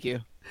 then. Thank you.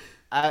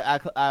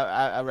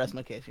 I rest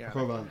my case here.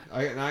 Hold on. Now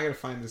I gotta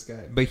find this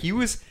guy. But he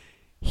was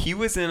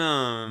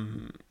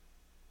in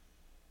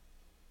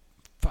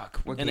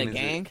fuck, what In game a is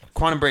gang? it?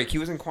 Quantum Break. He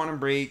was in Quantum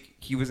Break.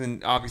 He was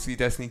in obviously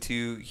Destiny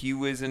 2. He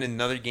was in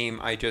another game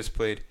I just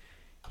played.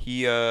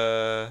 He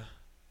I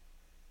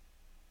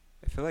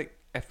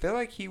feel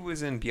like he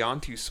was in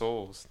Beyond Two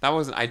Souls.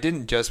 I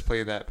didn't just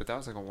play that, but that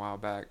was like a while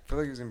back. I feel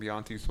like he was in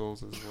Beyond Two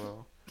Souls as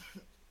well.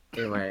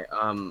 Anyway,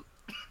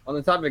 On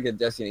the topic of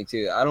Destiny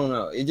 2, I don't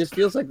know. It just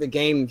feels like the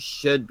game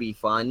should be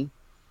fun.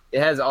 It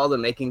has all the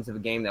makings of a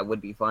game that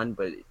would be fun,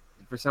 but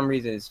for some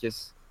reason,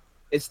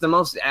 it's the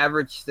most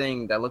average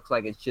thing that looks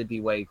like it should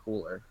be way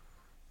cooler.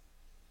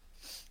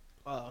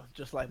 Oh,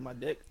 just like my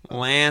dick.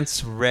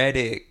 Lance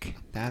Reddick.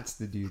 That's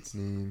the dude's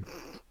name.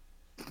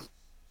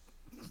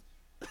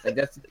 Like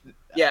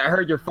yeah, I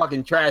heard your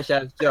fucking trash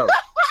ass joke.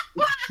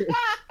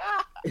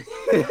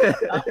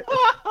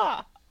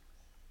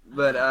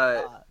 But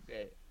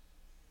Okay.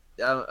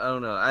 I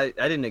don't know. I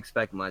didn't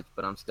expect much,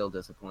 but I'm still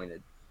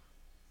disappointed.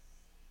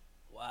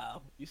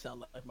 Wow, you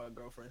sound like my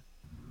girlfriend.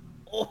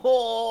 Oh,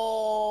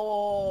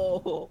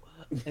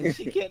 and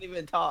she can't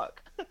even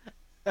talk.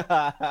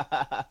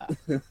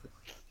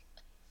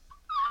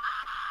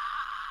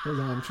 Hold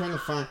on, I'm trying to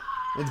find.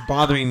 It's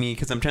bothering me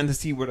because I'm trying to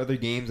see what other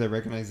games I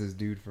recognize this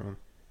dude from.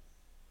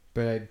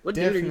 But I What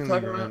dude are definitely you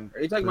talking about? remember-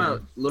 Are you talking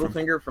about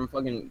Littlefinger from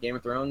fucking Game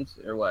of Thrones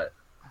or what?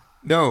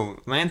 No,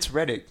 Lance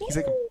Reddick. He's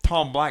like a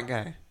tall black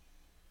guy.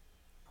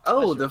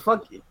 Oh, the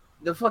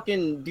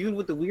fucking dude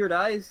with the weird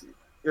eyes,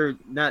 or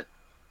not?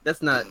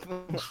 That's not.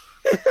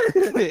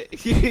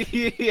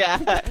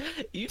 Yeah,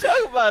 you talk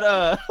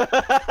about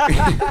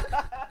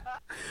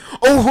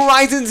Oh,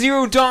 Horizon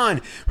Zero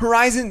Dawn.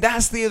 Horizon.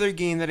 That's the other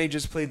game that I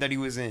just played that he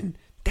was in.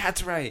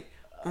 That's right.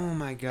 Oh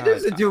my god.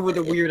 There's a dude with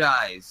the weird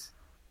eyes.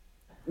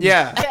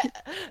 Yeah.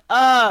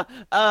 Nah,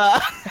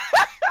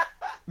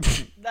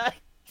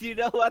 do you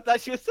know who I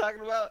thought she was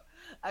talking about?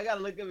 I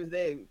gotta look up his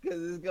name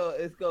because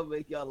it's gonna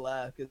make y'all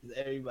laugh because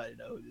everybody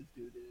know who this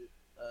dude is.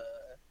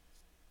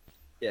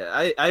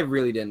 Yeah, I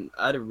really don't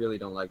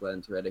like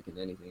Lance Reddick in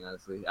anything,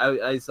 honestly.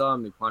 I saw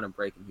him in Quantum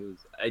Break and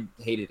I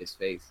hated his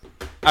face.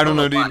 I don't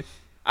know, why. dude.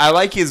 I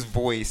like his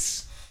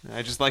voice.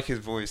 I just like his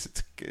voice.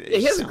 It's good. Yeah,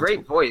 he has a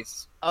great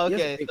voice. He has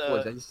Okay, a great so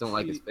voice. I just don't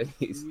like his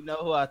face. you know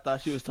who I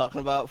thought she was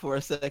talking about for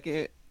a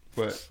second?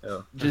 But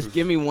Oh. Just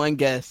give me one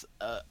guess.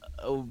 A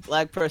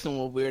black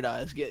person with weird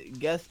eyes.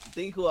 Guess.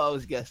 Think who I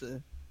was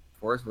guessing.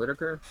 Forrest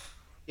Whitaker?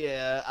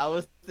 Yeah, I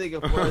was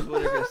thinking Forrest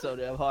Whitaker so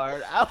damn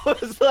hard. I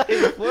was like,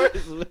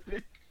 Forrest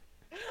Whitaker.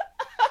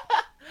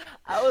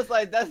 I was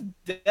like, that's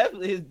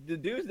definitely the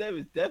dude's name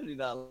is definitely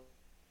not.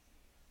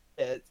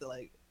 Yeah, it's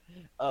like,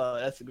 oh,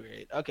 that's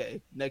great.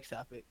 Okay, next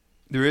topic.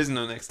 there is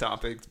no next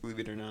topic, believe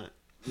it or not.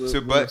 We're- So,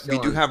 we're but still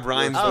we do on- have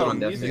Ryan's we're still Oh, little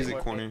on music music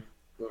corner.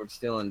 corner. We're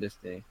still on this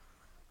day.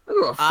 I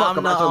don't give a fuck I'm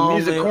about the the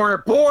music only- corner,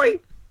 boy!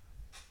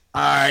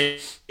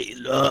 Alright,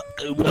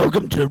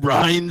 welcome to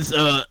Ryan's,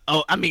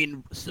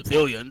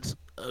 civilians.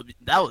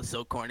 That was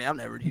so corny, I've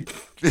never doing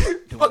Welcome that to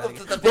again. the Welcome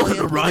to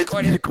Civilians Ryan's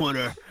Corner. Music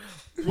Corner.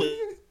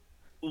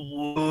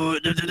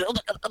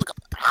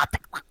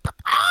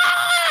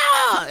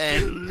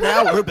 And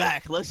now we're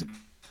back. Let's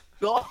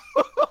go.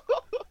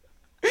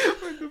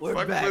 We're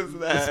fuck back. was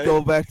Let's that?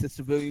 go back to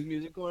Civilian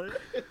Music Corner.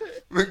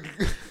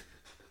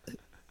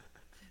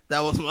 That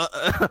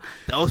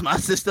was my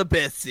sister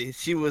Betsy.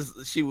 She was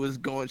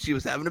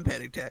having a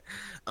panic attack.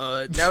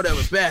 Now that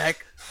we're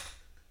back,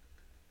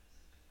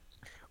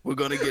 we're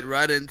gonna get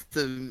right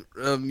into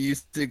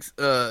music's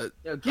Yo,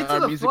 get to our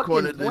the music fucking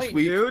corner this point,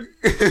 week. dude.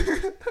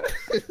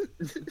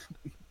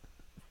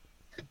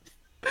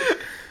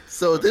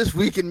 So this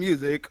week in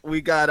music,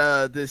 we got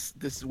this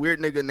weird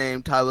nigga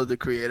named Tyler the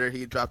Creator.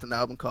 He dropped an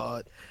album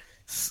called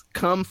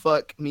 "Come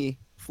Fuck Me,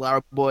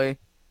 Flower Boy."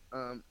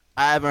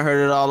 I haven't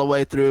heard it all the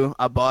way through.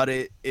 I bought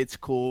it. It's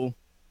cool.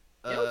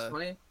 You know what's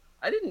funny?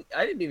 I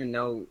didn't even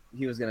know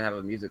he was gonna have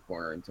a music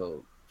corner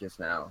until just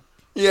now.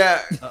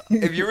 Yeah,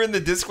 if you were in the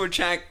Discord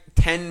chat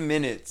 10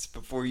 minutes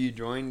before you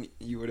joined,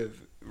 you would have.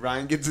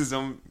 Ryan gets his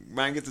own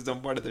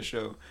part of the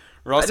show.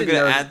 We're also didn't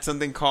gonna know- add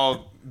something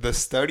called the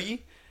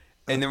study,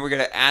 and then we're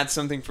gonna add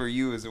something for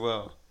you as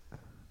well.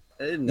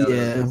 I didn't know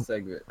Yeah. that was a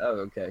segment. Oh,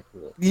 okay,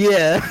 cool.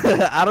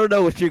 Yeah, I don't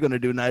know what you're gonna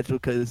do, Nigel,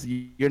 because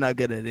you're not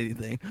good at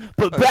anything.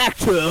 But back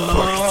to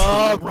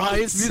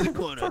Ryan's Music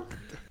Corner.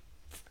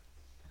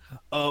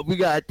 We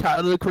got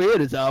Tyler the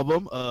Creator's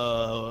album.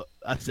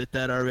 I said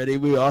that already.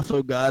 We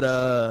also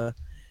got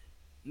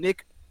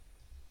Nick.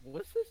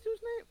 What's this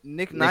dude's name?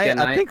 Nick Knight. Nick at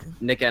I Night.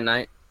 think Nick at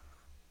Night.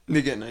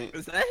 Nick at Night.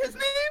 is that his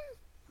name?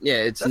 Yeah,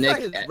 it's That's Nick.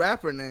 not his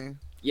rapper name.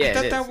 Yeah, I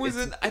thought it that is. was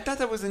It's- I thought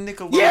that was a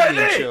Nickelodeon Yeah, it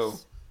is! show.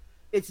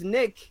 It's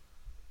Nick,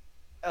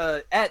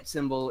 at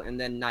symbol and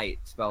then Night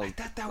spelled. I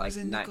thought that like was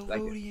a Night-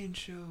 like- Nickelodeon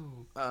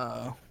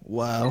show.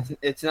 Wow.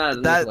 It's not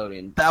a That-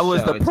 Nickelodeon. That was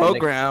show, the it's a Nick-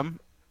 program.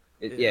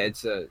 yeah,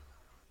 it's a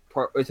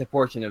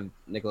portion of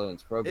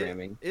Nickelodeon's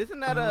programming. Isn't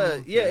that Oh, a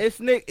okay. yeah? It's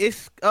Nick.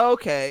 It's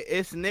okay.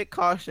 It's Nick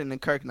Caution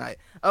and Kirk Knight.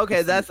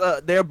 Okay, that's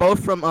they're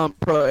both from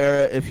Pro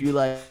Era. If you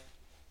like,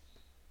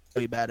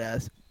 really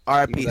badass.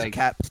 R.I.P. You like-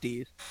 Cap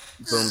Steve.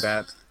 Boom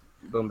bap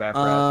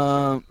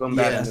rap, boom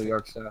bap Yeah. New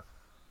York stuff.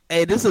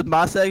 Hey, this is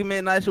my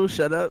segment. Nigel,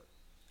 shut up.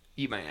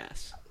 Eat my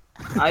ass.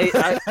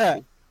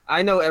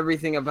 I know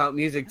everything about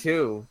music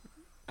too.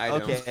 I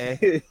don't.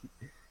 Okay.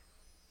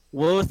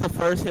 What was the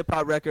first hip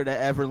hop record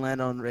that ever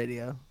landed on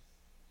radio?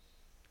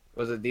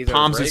 Was it these? Are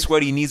Palms are Breaks?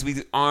 sweaty, knees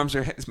weak, arms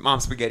are mom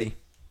spaghetti.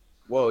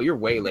 Whoa, you're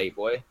way late,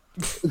 boy.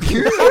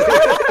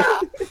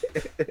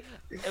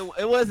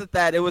 it wasn't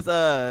that. It was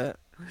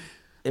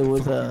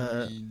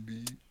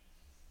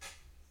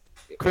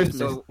Christmas.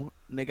 So,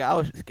 Nigga, I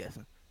was just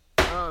guessing.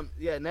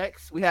 Yeah.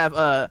 Next, we have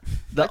I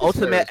the just swear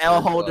ultimate it's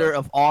L first holder blood.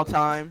 of all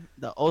time.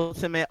 The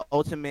ultimate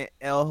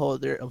L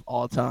holder of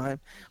all time.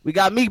 We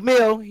got Meek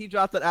Mill. He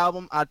dropped an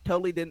album. I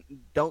totally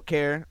don't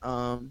care.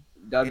 W's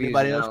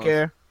Anybody and else L's.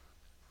 care?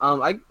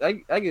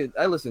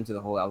 I listened to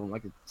the whole album. I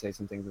could say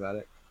some things about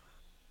it.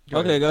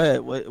 Okay, go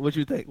ahead. What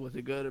you think? Was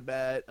it good or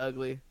bad?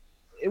 Ugly?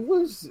 It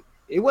was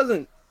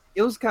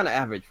kind of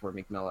average for a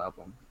Meek Mill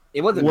album.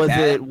 It wasn't Was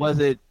bad.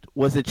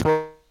 it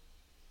Troy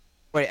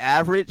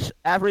average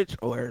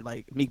or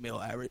like Meek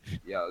Mill average?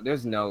 Yo,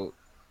 there's no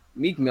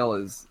Meek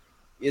Mill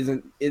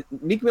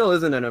Meek Mill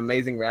isn't an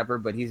amazing rapper,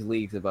 but he's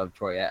leagues above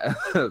Troy.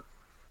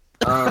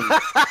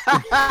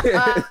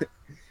 But-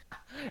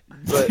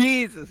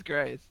 Jesus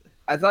Christ.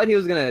 I thought he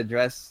was gonna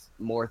address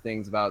more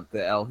things about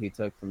the L he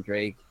took from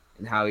Drake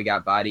and how he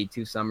got bodied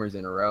 2 summers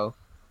in a row,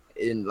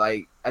 and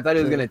like I thought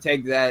he was gonna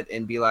take that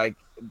and be like,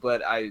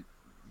 but I'm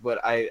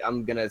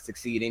gonna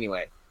succeed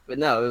anyway. But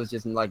no, it was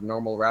just like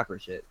normal rapper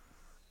shit.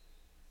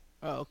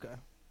 Oh, okay.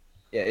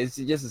 Yeah, it's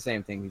just the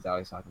same thing he's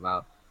always talking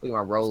about. Look at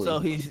my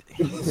rolling.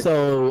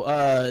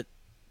 So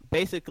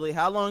basically,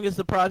 how long is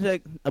the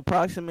project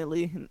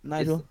approximately,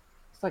 Nigel?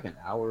 It's like an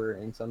hour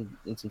and some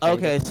change.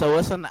 Okay, so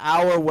it's an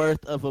hour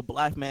worth of a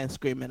black man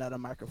screaming at a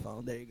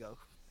microphone. There you go.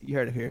 You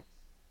heard it here,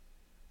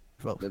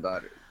 folks.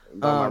 About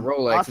my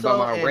Rolex, about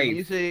my in Wraith.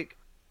 music.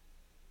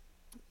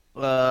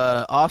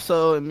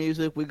 Also in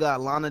music, we got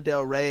Lana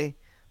Del Rey,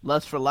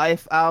 "Lust for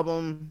Life"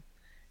 album.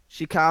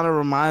 She kind of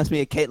reminds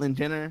me of Caitlyn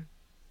Jenner.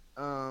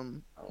 I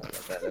don't know about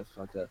that. That's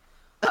fucked up.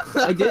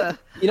 I did.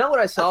 You know what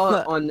I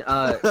saw on?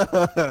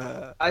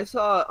 I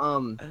saw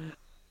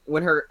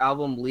when her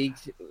album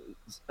leaked,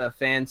 a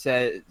fan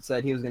said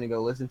he was gonna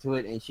go listen to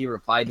it, and she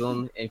replied to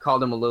him and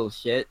called him a little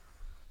shit.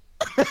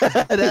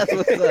 That's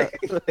what's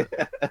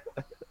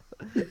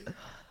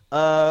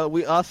up.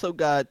 We also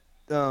got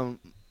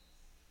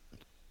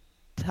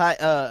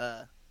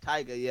Tyga.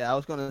 Yeah, I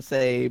was gonna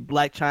say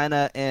Black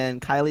China and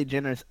Kylie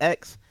Jenner's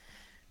ex.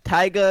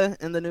 Tyga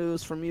in the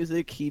news for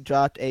music. He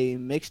dropped a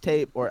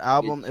mixtape or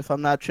album, if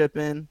I'm not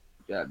tripping.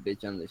 Got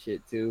bitch on the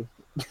shit too.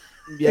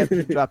 Yep,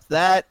 he dropped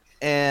that,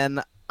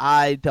 and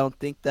I don't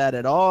think that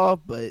at all.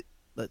 But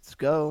let's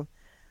go.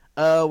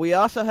 We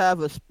also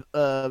have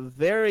a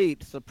very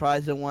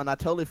surprising one. I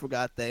totally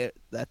forgot that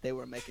they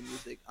were making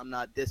music. I'm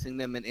not dissing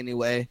them in any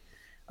way.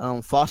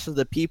 Foster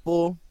the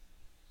People.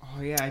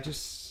 Oh yeah, I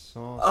just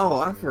saw. Oh,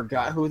 I something.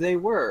 forgot who they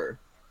were.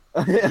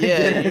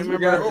 Yeah, you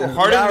remember? Oh,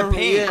 Heart in the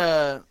Pain.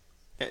 Yeah,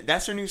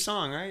 That's their new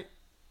song, right?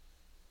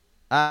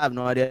 I have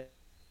no idea.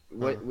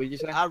 What did you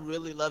say? I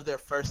really love their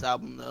first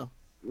album though.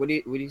 What do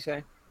you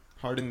say?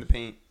 Heart in the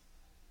Paint.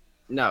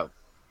 No.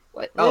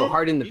 What? Really? Oh,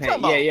 Heart in the You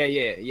Paint.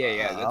 talking Yeah.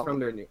 about- That's from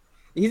their new.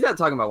 He's not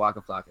talking about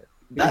Waka Flocka.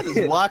 That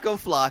is Waka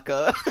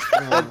Flocka.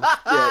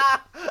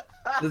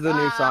 This is a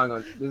new song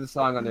on. There's a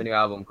song on their new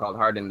album called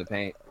 "Hard in the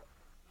Paint."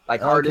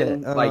 Like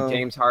Harden, Okay, like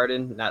James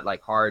Harden, not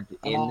like hard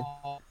in.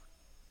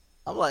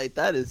 I'm like,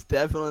 that is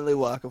definitely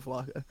Waka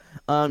Flocka.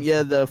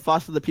 Yeah, the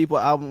Foster the People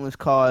album is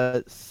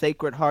called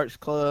Sacred Hearts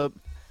Club.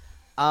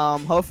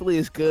 Hopefully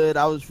it's good.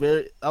 I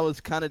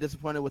was kind of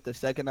disappointed with the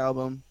second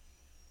album.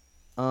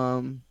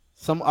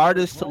 Some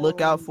artists to look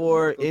out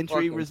for: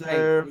 Injury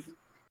Reserve.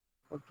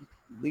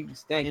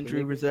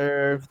 Injury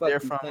Reserve.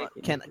 They're from.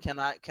 Can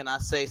I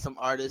say some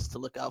artists to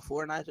look out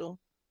for, Nigel?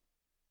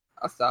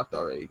 I stopped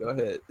already. Go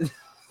ahead.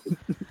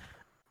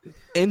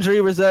 Injury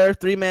Reserve,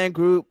 3-man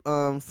group.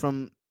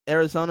 From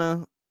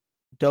Arizona,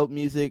 dope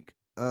music.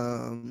 Who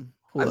I've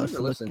else never to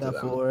look listened to out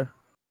them. for?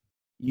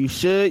 You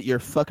should. You're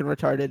fucking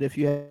retarded if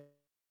you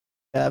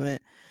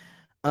haven't.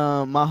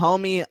 My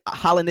homie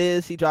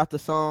Hollandiz, he dropped a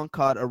song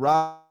called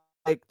 "Erotic."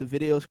 The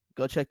videos,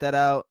 go check that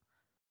out.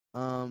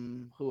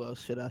 Who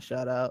else should I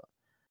shout out?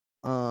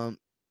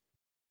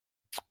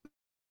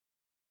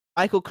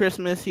 Michael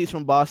Christmas, he's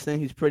from Boston.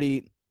 He's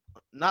pretty,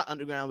 not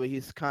underground, but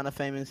he's kind of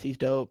famous. He's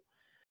dope.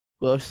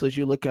 Who else should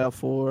you look out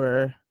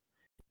for?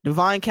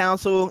 Divine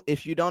Council.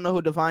 If you don't know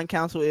who Divine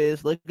Council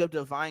is, look up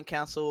Divine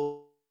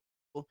Council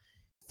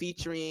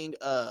featuring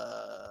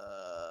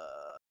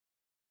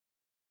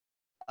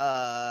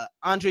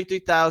Andre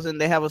 3000.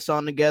 They have a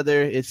song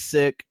together. It's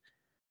sick.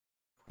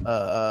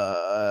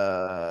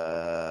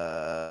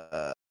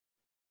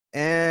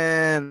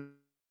 And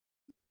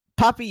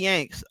Poppy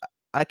Yanks.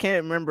 I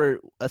can't remember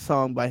a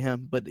song by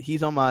him, but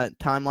he's on my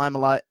timeline a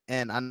lot,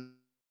 and I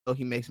know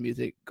he makes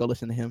music. Go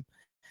listen to him.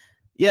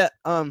 Yeah.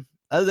 Other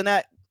than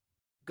that,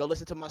 go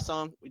listen to my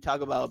song. We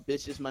talk about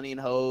bitches, money, and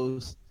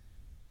hoes,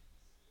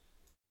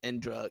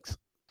 and drugs.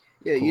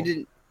 Yeah, Cool.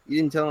 you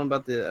didn't tell him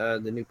about the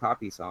new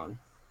Poppy song.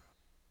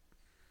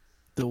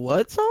 The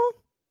what song?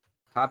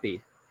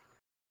 Poppy.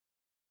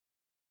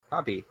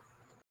 Poppy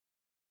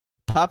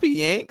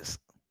Yanks.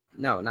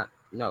 No,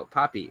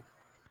 Poppy.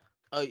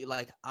 Oh, you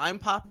like I'm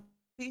Poppy?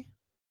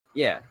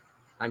 Yeah,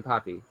 I'm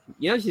Poppy.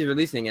 You know she's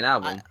releasing an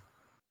album.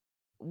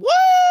 What?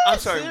 I'm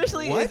sorry,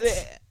 Seriously? what? Is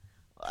it...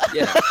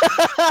 Yeah.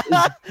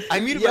 I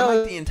muted Yo, my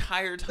mic the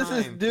entire This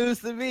is time. news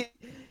to me.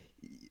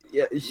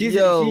 Yeah,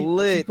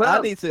 Lit. put I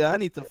out,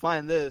 need to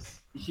find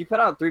this. she put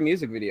out 3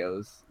 music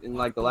videos in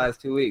like the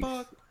last 2 weeks.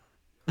 Fuck.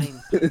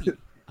 I'm happy.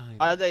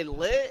 Are they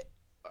lit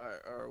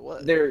or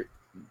what? They're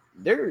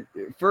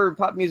for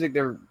pop music,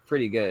 they're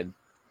pretty good.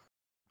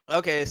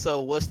 Okay,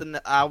 so what's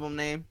the album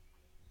name?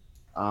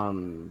 Let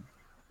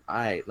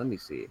me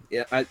see.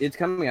 Yeah, it's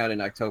coming out in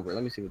October.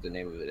 Let me see what the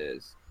name of it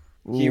is.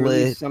 He Lit.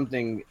 released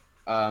something,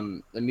 a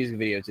music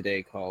video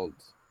today called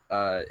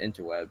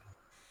Interweb.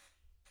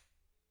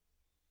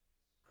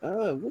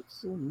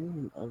 What's the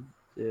name of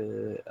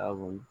the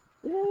album?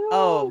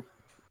 Oh,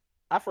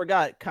 I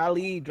forgot.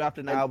 Khalid dropped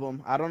an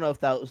album. I don't know if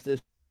that was this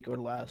week or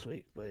last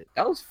week, but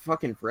that was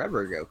fucking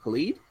forever ago.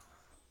 Khalid?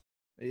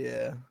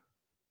 yeah,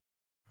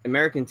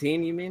 American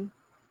Teen, you mean?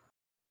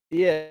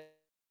 yeah.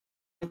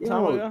 Time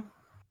Yo, ago?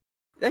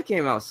 that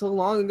came out so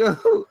long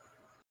ago.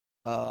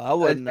 I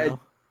wouldn't know.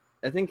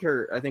 I think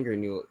her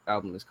new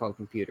album is called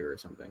Computer or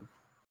something.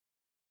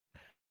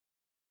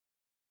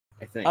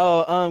 I think.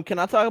 Oh, can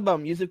I talk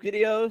about music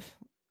videos?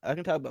 I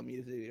can talk about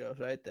music videos,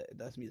 right?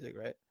 That's music,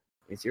 right?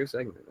 It's your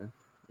segment, man.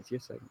 It's your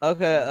segment.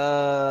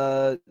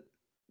 Okay.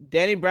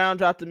 Danny Brown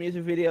dropped a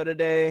music video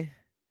today.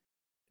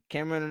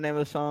 Can't remember the name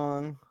of the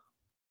song.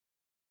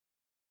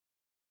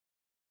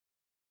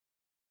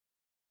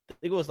 I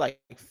think it was like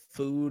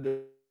food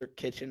or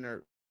kitchen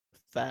or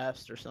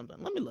fast or something.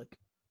 Let me look.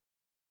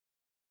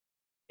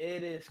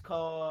 It is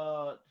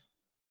called.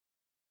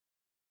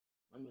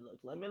 Let me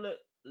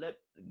look.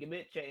 Give me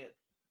a chance.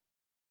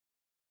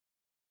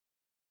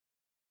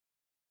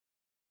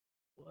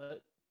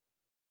 What?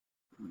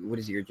 What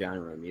is your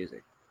genre of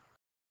music?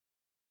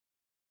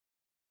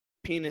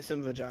 Penis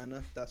and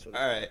vagina. That's what.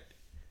 All right.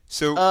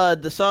 So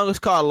The song is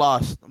called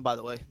 "Lost." By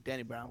the way,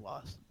 Danny Brown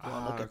 "Lost." Go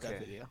and look at that okay.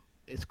 video.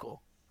 It's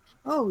cool.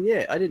 Oh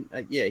yeah, I didn't.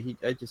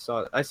 I just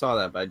saw. I saw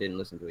that, but I didn't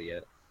listen to it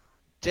yet.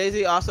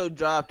 Jay-Z also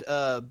dropped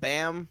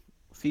 "Bam"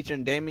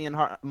 featuring Damian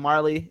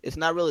Marley. It's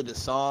not really the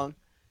song.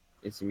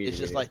 It's a music. It's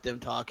just video. like them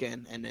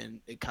talking, and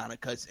then it kind of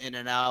cuts in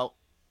and out.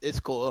 It's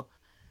cool.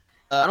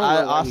 I don't know I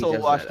why he also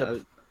does watched.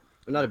 that.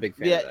 I'm not a big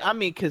fan. Yeah, of that. I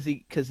mean, cause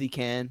he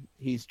can.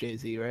 He's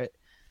Jay-Z, right?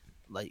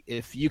 Like,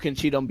 if you can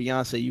cheat on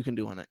Beyonce, you can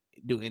do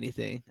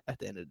anything at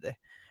the end of the day.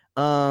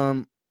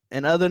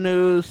 In other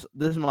news,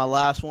 this is my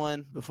last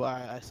one before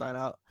I sign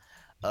out.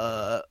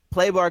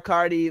 Playboy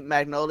Cardi,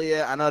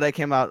 Magnolia. I know that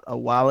came out a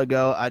while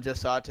ago. I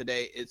just saw it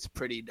today. It's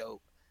pretty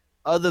dope.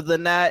 Other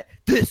than that,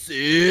 this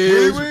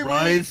is Wait.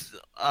 Ryan's.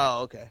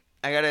 Oh, okay.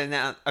 I gotta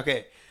announce.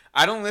 Okay,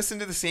 I don't listen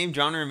to the same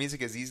genre of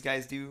music as these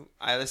guys do.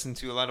 I listen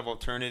to a lot of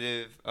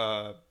alternative,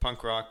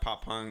 punk rock,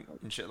 pop punk,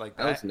 and shit like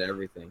I that. listen to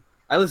everything.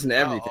 I listen to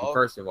everything. Oh.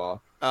 First of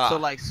all, So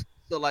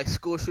like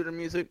school shooter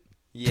music.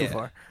 yeah. Too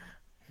far.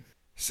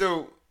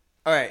 So,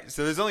 all right.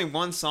 So there's only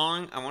one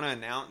song I want to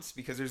announce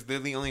because there's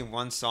literally only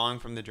one song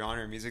from the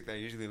genre of music that I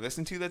usually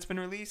listen to that's been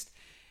released,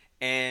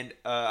 and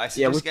I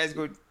suggest you guys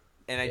go.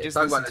 And I just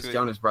talk listened about to this it.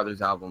 Jonas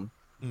Brothers album.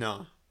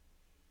 No.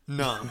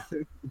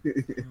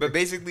 But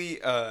basically,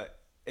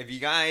 if you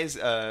guys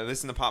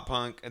listen to pop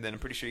punk, and then I'm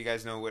pretty sure you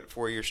guys know what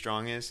 4 Year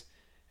Strong is.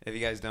 If you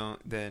guys don't,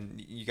 then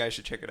you guys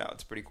should check it out.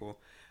 It's pretty cool.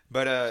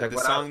 But the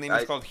song name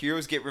is called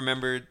 "Heroes Get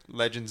Remembered,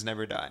 Legends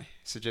Never Die."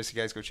 Suggest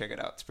you guys go check it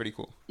out. It's pretty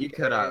cool. You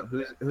cut out.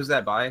 Who's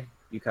that by?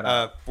 You cut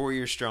out. 4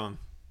 Year Strong.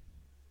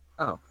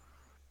 Oh.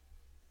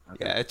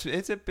 Okay. Yeah,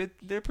 it's a bit.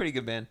 They're a pretty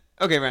good band.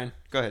 Okay, Ryan,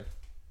 go ahead.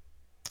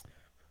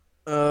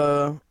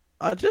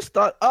 I just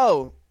thought.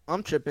 Oh,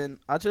 I'm tripping.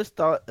 I just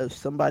thought of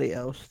somebody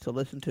else to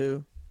listen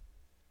to.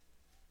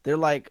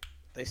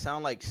 They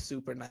sound like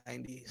super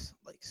 90s,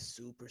 like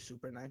super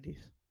 90s.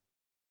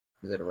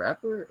 Is it a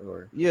rapper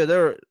or? Yeah,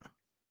 they're a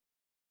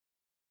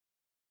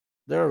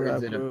Or rap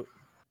is it a- group.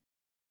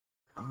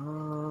 I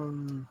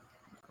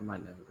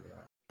might never be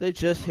that. They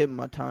just hit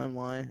my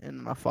timeline,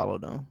 and I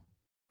followed them.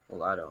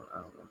 Well, I don't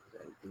know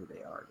who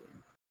they are.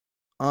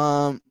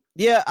 Man.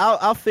 Yeah,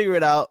 I'll figure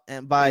it out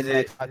and by Is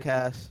next it-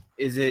 podcast.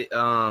 Is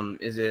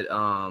it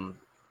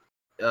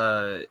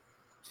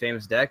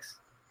Famous Dex?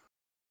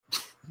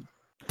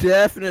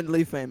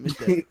 Definitely famous.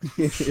 Day.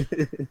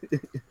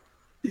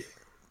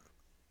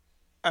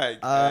 All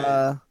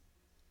right.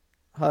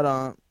 Hold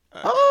on.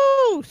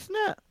 Oh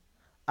snap!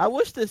 I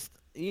wish this.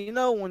 You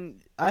know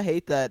when I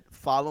hate that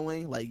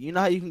following. Like you know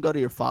how you can go to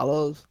your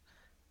follows.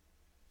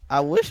 I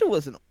wish it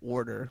was an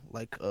order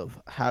like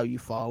of how you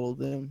follow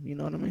them. You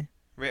know what I mean?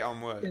 Wait, on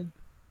what? Yeah.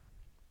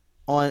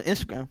 On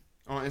Instagram.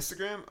 On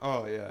Instagram?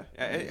 Oh yeah.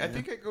 I Yeah.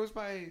 think it goes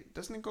by.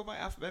 Doesn't it go by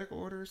alphabetical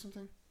order or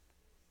something?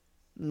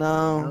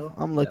 No, No?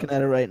 I'm looking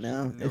at it right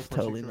now. No It's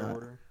totally particular not.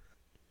 order.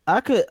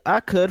 I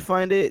could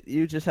find it.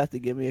 You just have to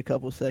give me a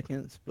couple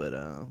seconds. But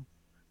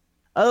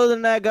other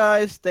than that,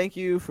 guys, thank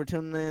you for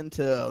tuning in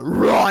to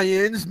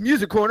Ryan's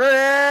Music Corner.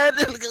 And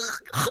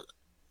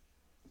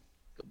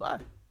goodbye.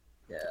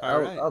 Yeah, All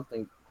right.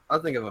 I'll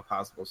think of a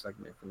possible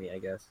segment for me, I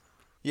guess.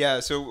 Yeah,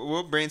 so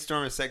we'll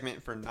brainstorm a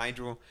segment for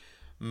Nigel.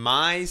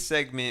 My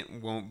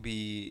segment won't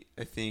be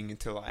a thing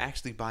until I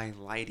actually buy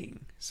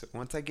lighting. So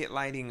once I get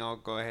lighting, I'll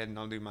go ahead and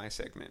I'll do my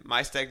segment.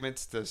 My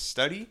segment's the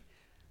study.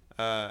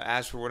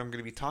 As for what I'm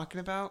going to be talking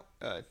about,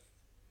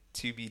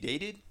 to be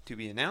dated, to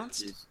be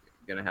announced. You're just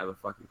gonna have a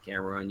fucking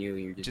camera on you,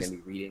 and you're just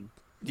gonna be reading.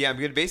 Yeah, I'm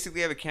going to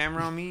basically have a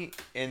camera on me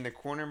in the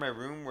corner of my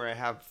room where I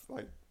have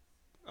like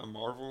a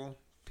Marvel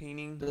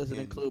painting. Does it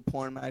and include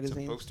porn some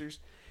magazines? posters,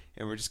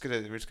 and we're just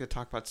gonna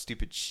talk about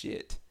stupid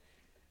shit.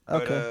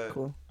 Okay, But,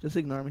 cool. Just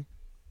ignore me.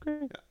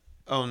 Great.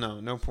 Oh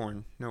no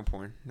porn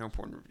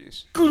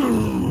reviews.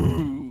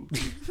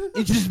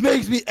 It just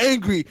makes me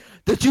angry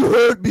that you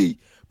heard me,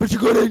 but you're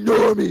gonna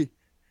ignore me.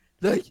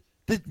 Like,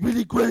 that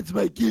really grinds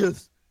my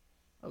gears.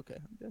 Okay,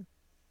 I'm done.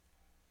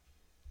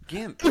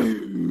 Gimp.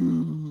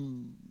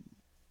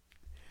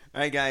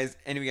 Alright guys,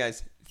 anyway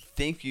guys,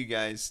 thank you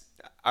guys.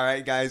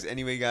 Alright guys,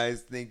 anyway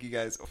guys, thank you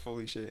guys. Oh,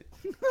 holy shit.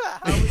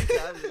 How many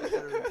times are you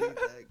gonna repeat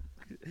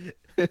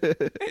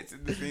that? It's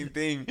the same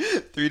thing,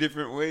 3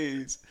 different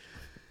ways.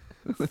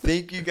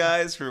 Thank you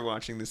guys for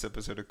watching this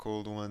episode of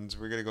Cold Ones.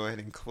 We're going to go ahead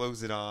and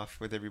close it off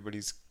with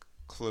everybody's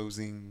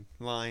closing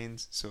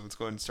lines. So let's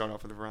go ahead and start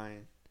off with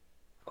Ryan.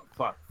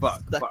 Fuck.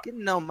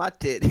 Sucking on my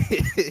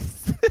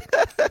titties.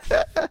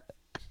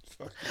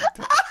 Fuck.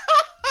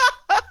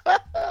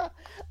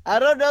 I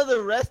don't know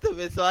the rest of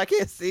it, so I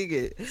can't sing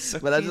it.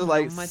 But I just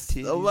like on my so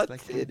titties much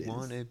like titties. I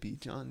wanna be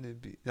John to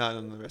be. No, I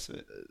don't know the rest of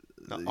it.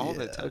 Not all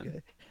the time. Okay.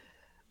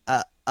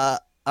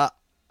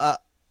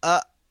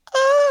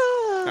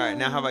 All right,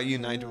 now how about you,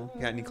 Nigel? You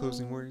got any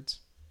closing words?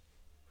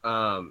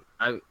 I'm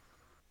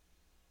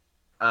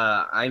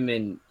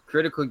in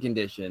critical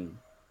condition.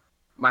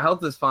 My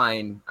health is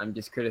fine. I'm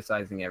just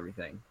criticizing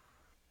everything.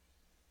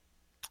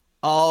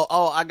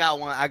 Oh, I got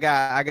one. I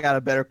got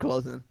a better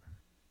closing.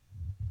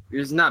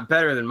 Yours is not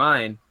better than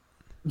mine.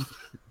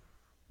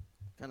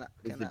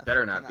 It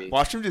better not be.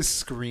 Watch him just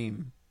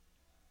scream.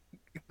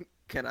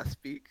 Can I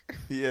speak?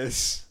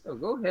 Yes. Oh,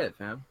 go ahead,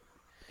 fam.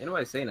 Ain't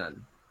nobody say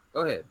nothing.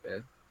 Go ahead,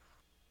 man.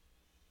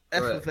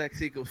 F Go of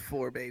X equals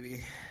 4,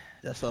 baby.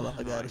 That's all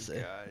I gotta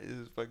say. God, this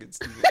is fucking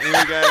stupid.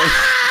 Anyway,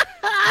 guys,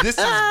 this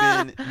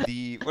has been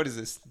the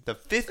the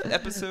 5th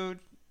episode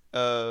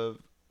of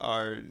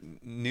our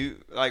new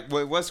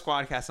what was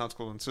Squadcast, not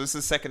Cold Ones. So this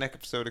is the 2nd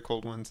episode of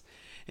Cold Ones.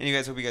 And you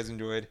guys, hope you guys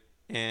enjoyed.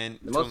 And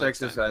The most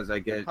exercise I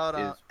get Hold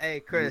on. is...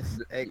 Hey, Chris,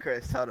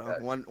 hold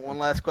on. One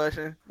last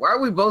question. Why are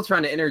we both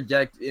trying to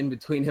interject in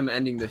between him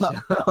ending the show?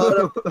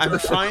 Hold on. I'm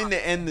trying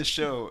to end the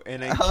show,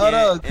 and I can't. Hold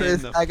on,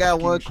 Chris. end the I got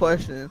fucking one show.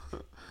 question.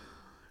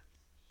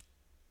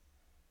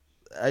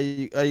 Are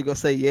you gonna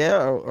say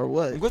yeah or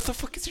what? What the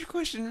fuck is your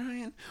question,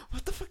 Ryan?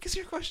 What the fuck is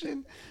your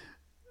question?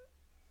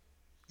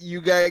 You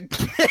got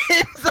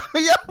games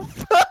on your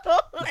phone.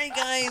 Alright,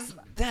 guys,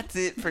 that's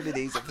it for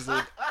today's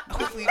episode.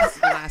 Hopefully, this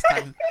is the last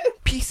time.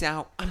 Peace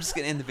out. I'm just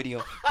gonna end the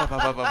video.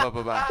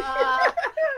 Bye.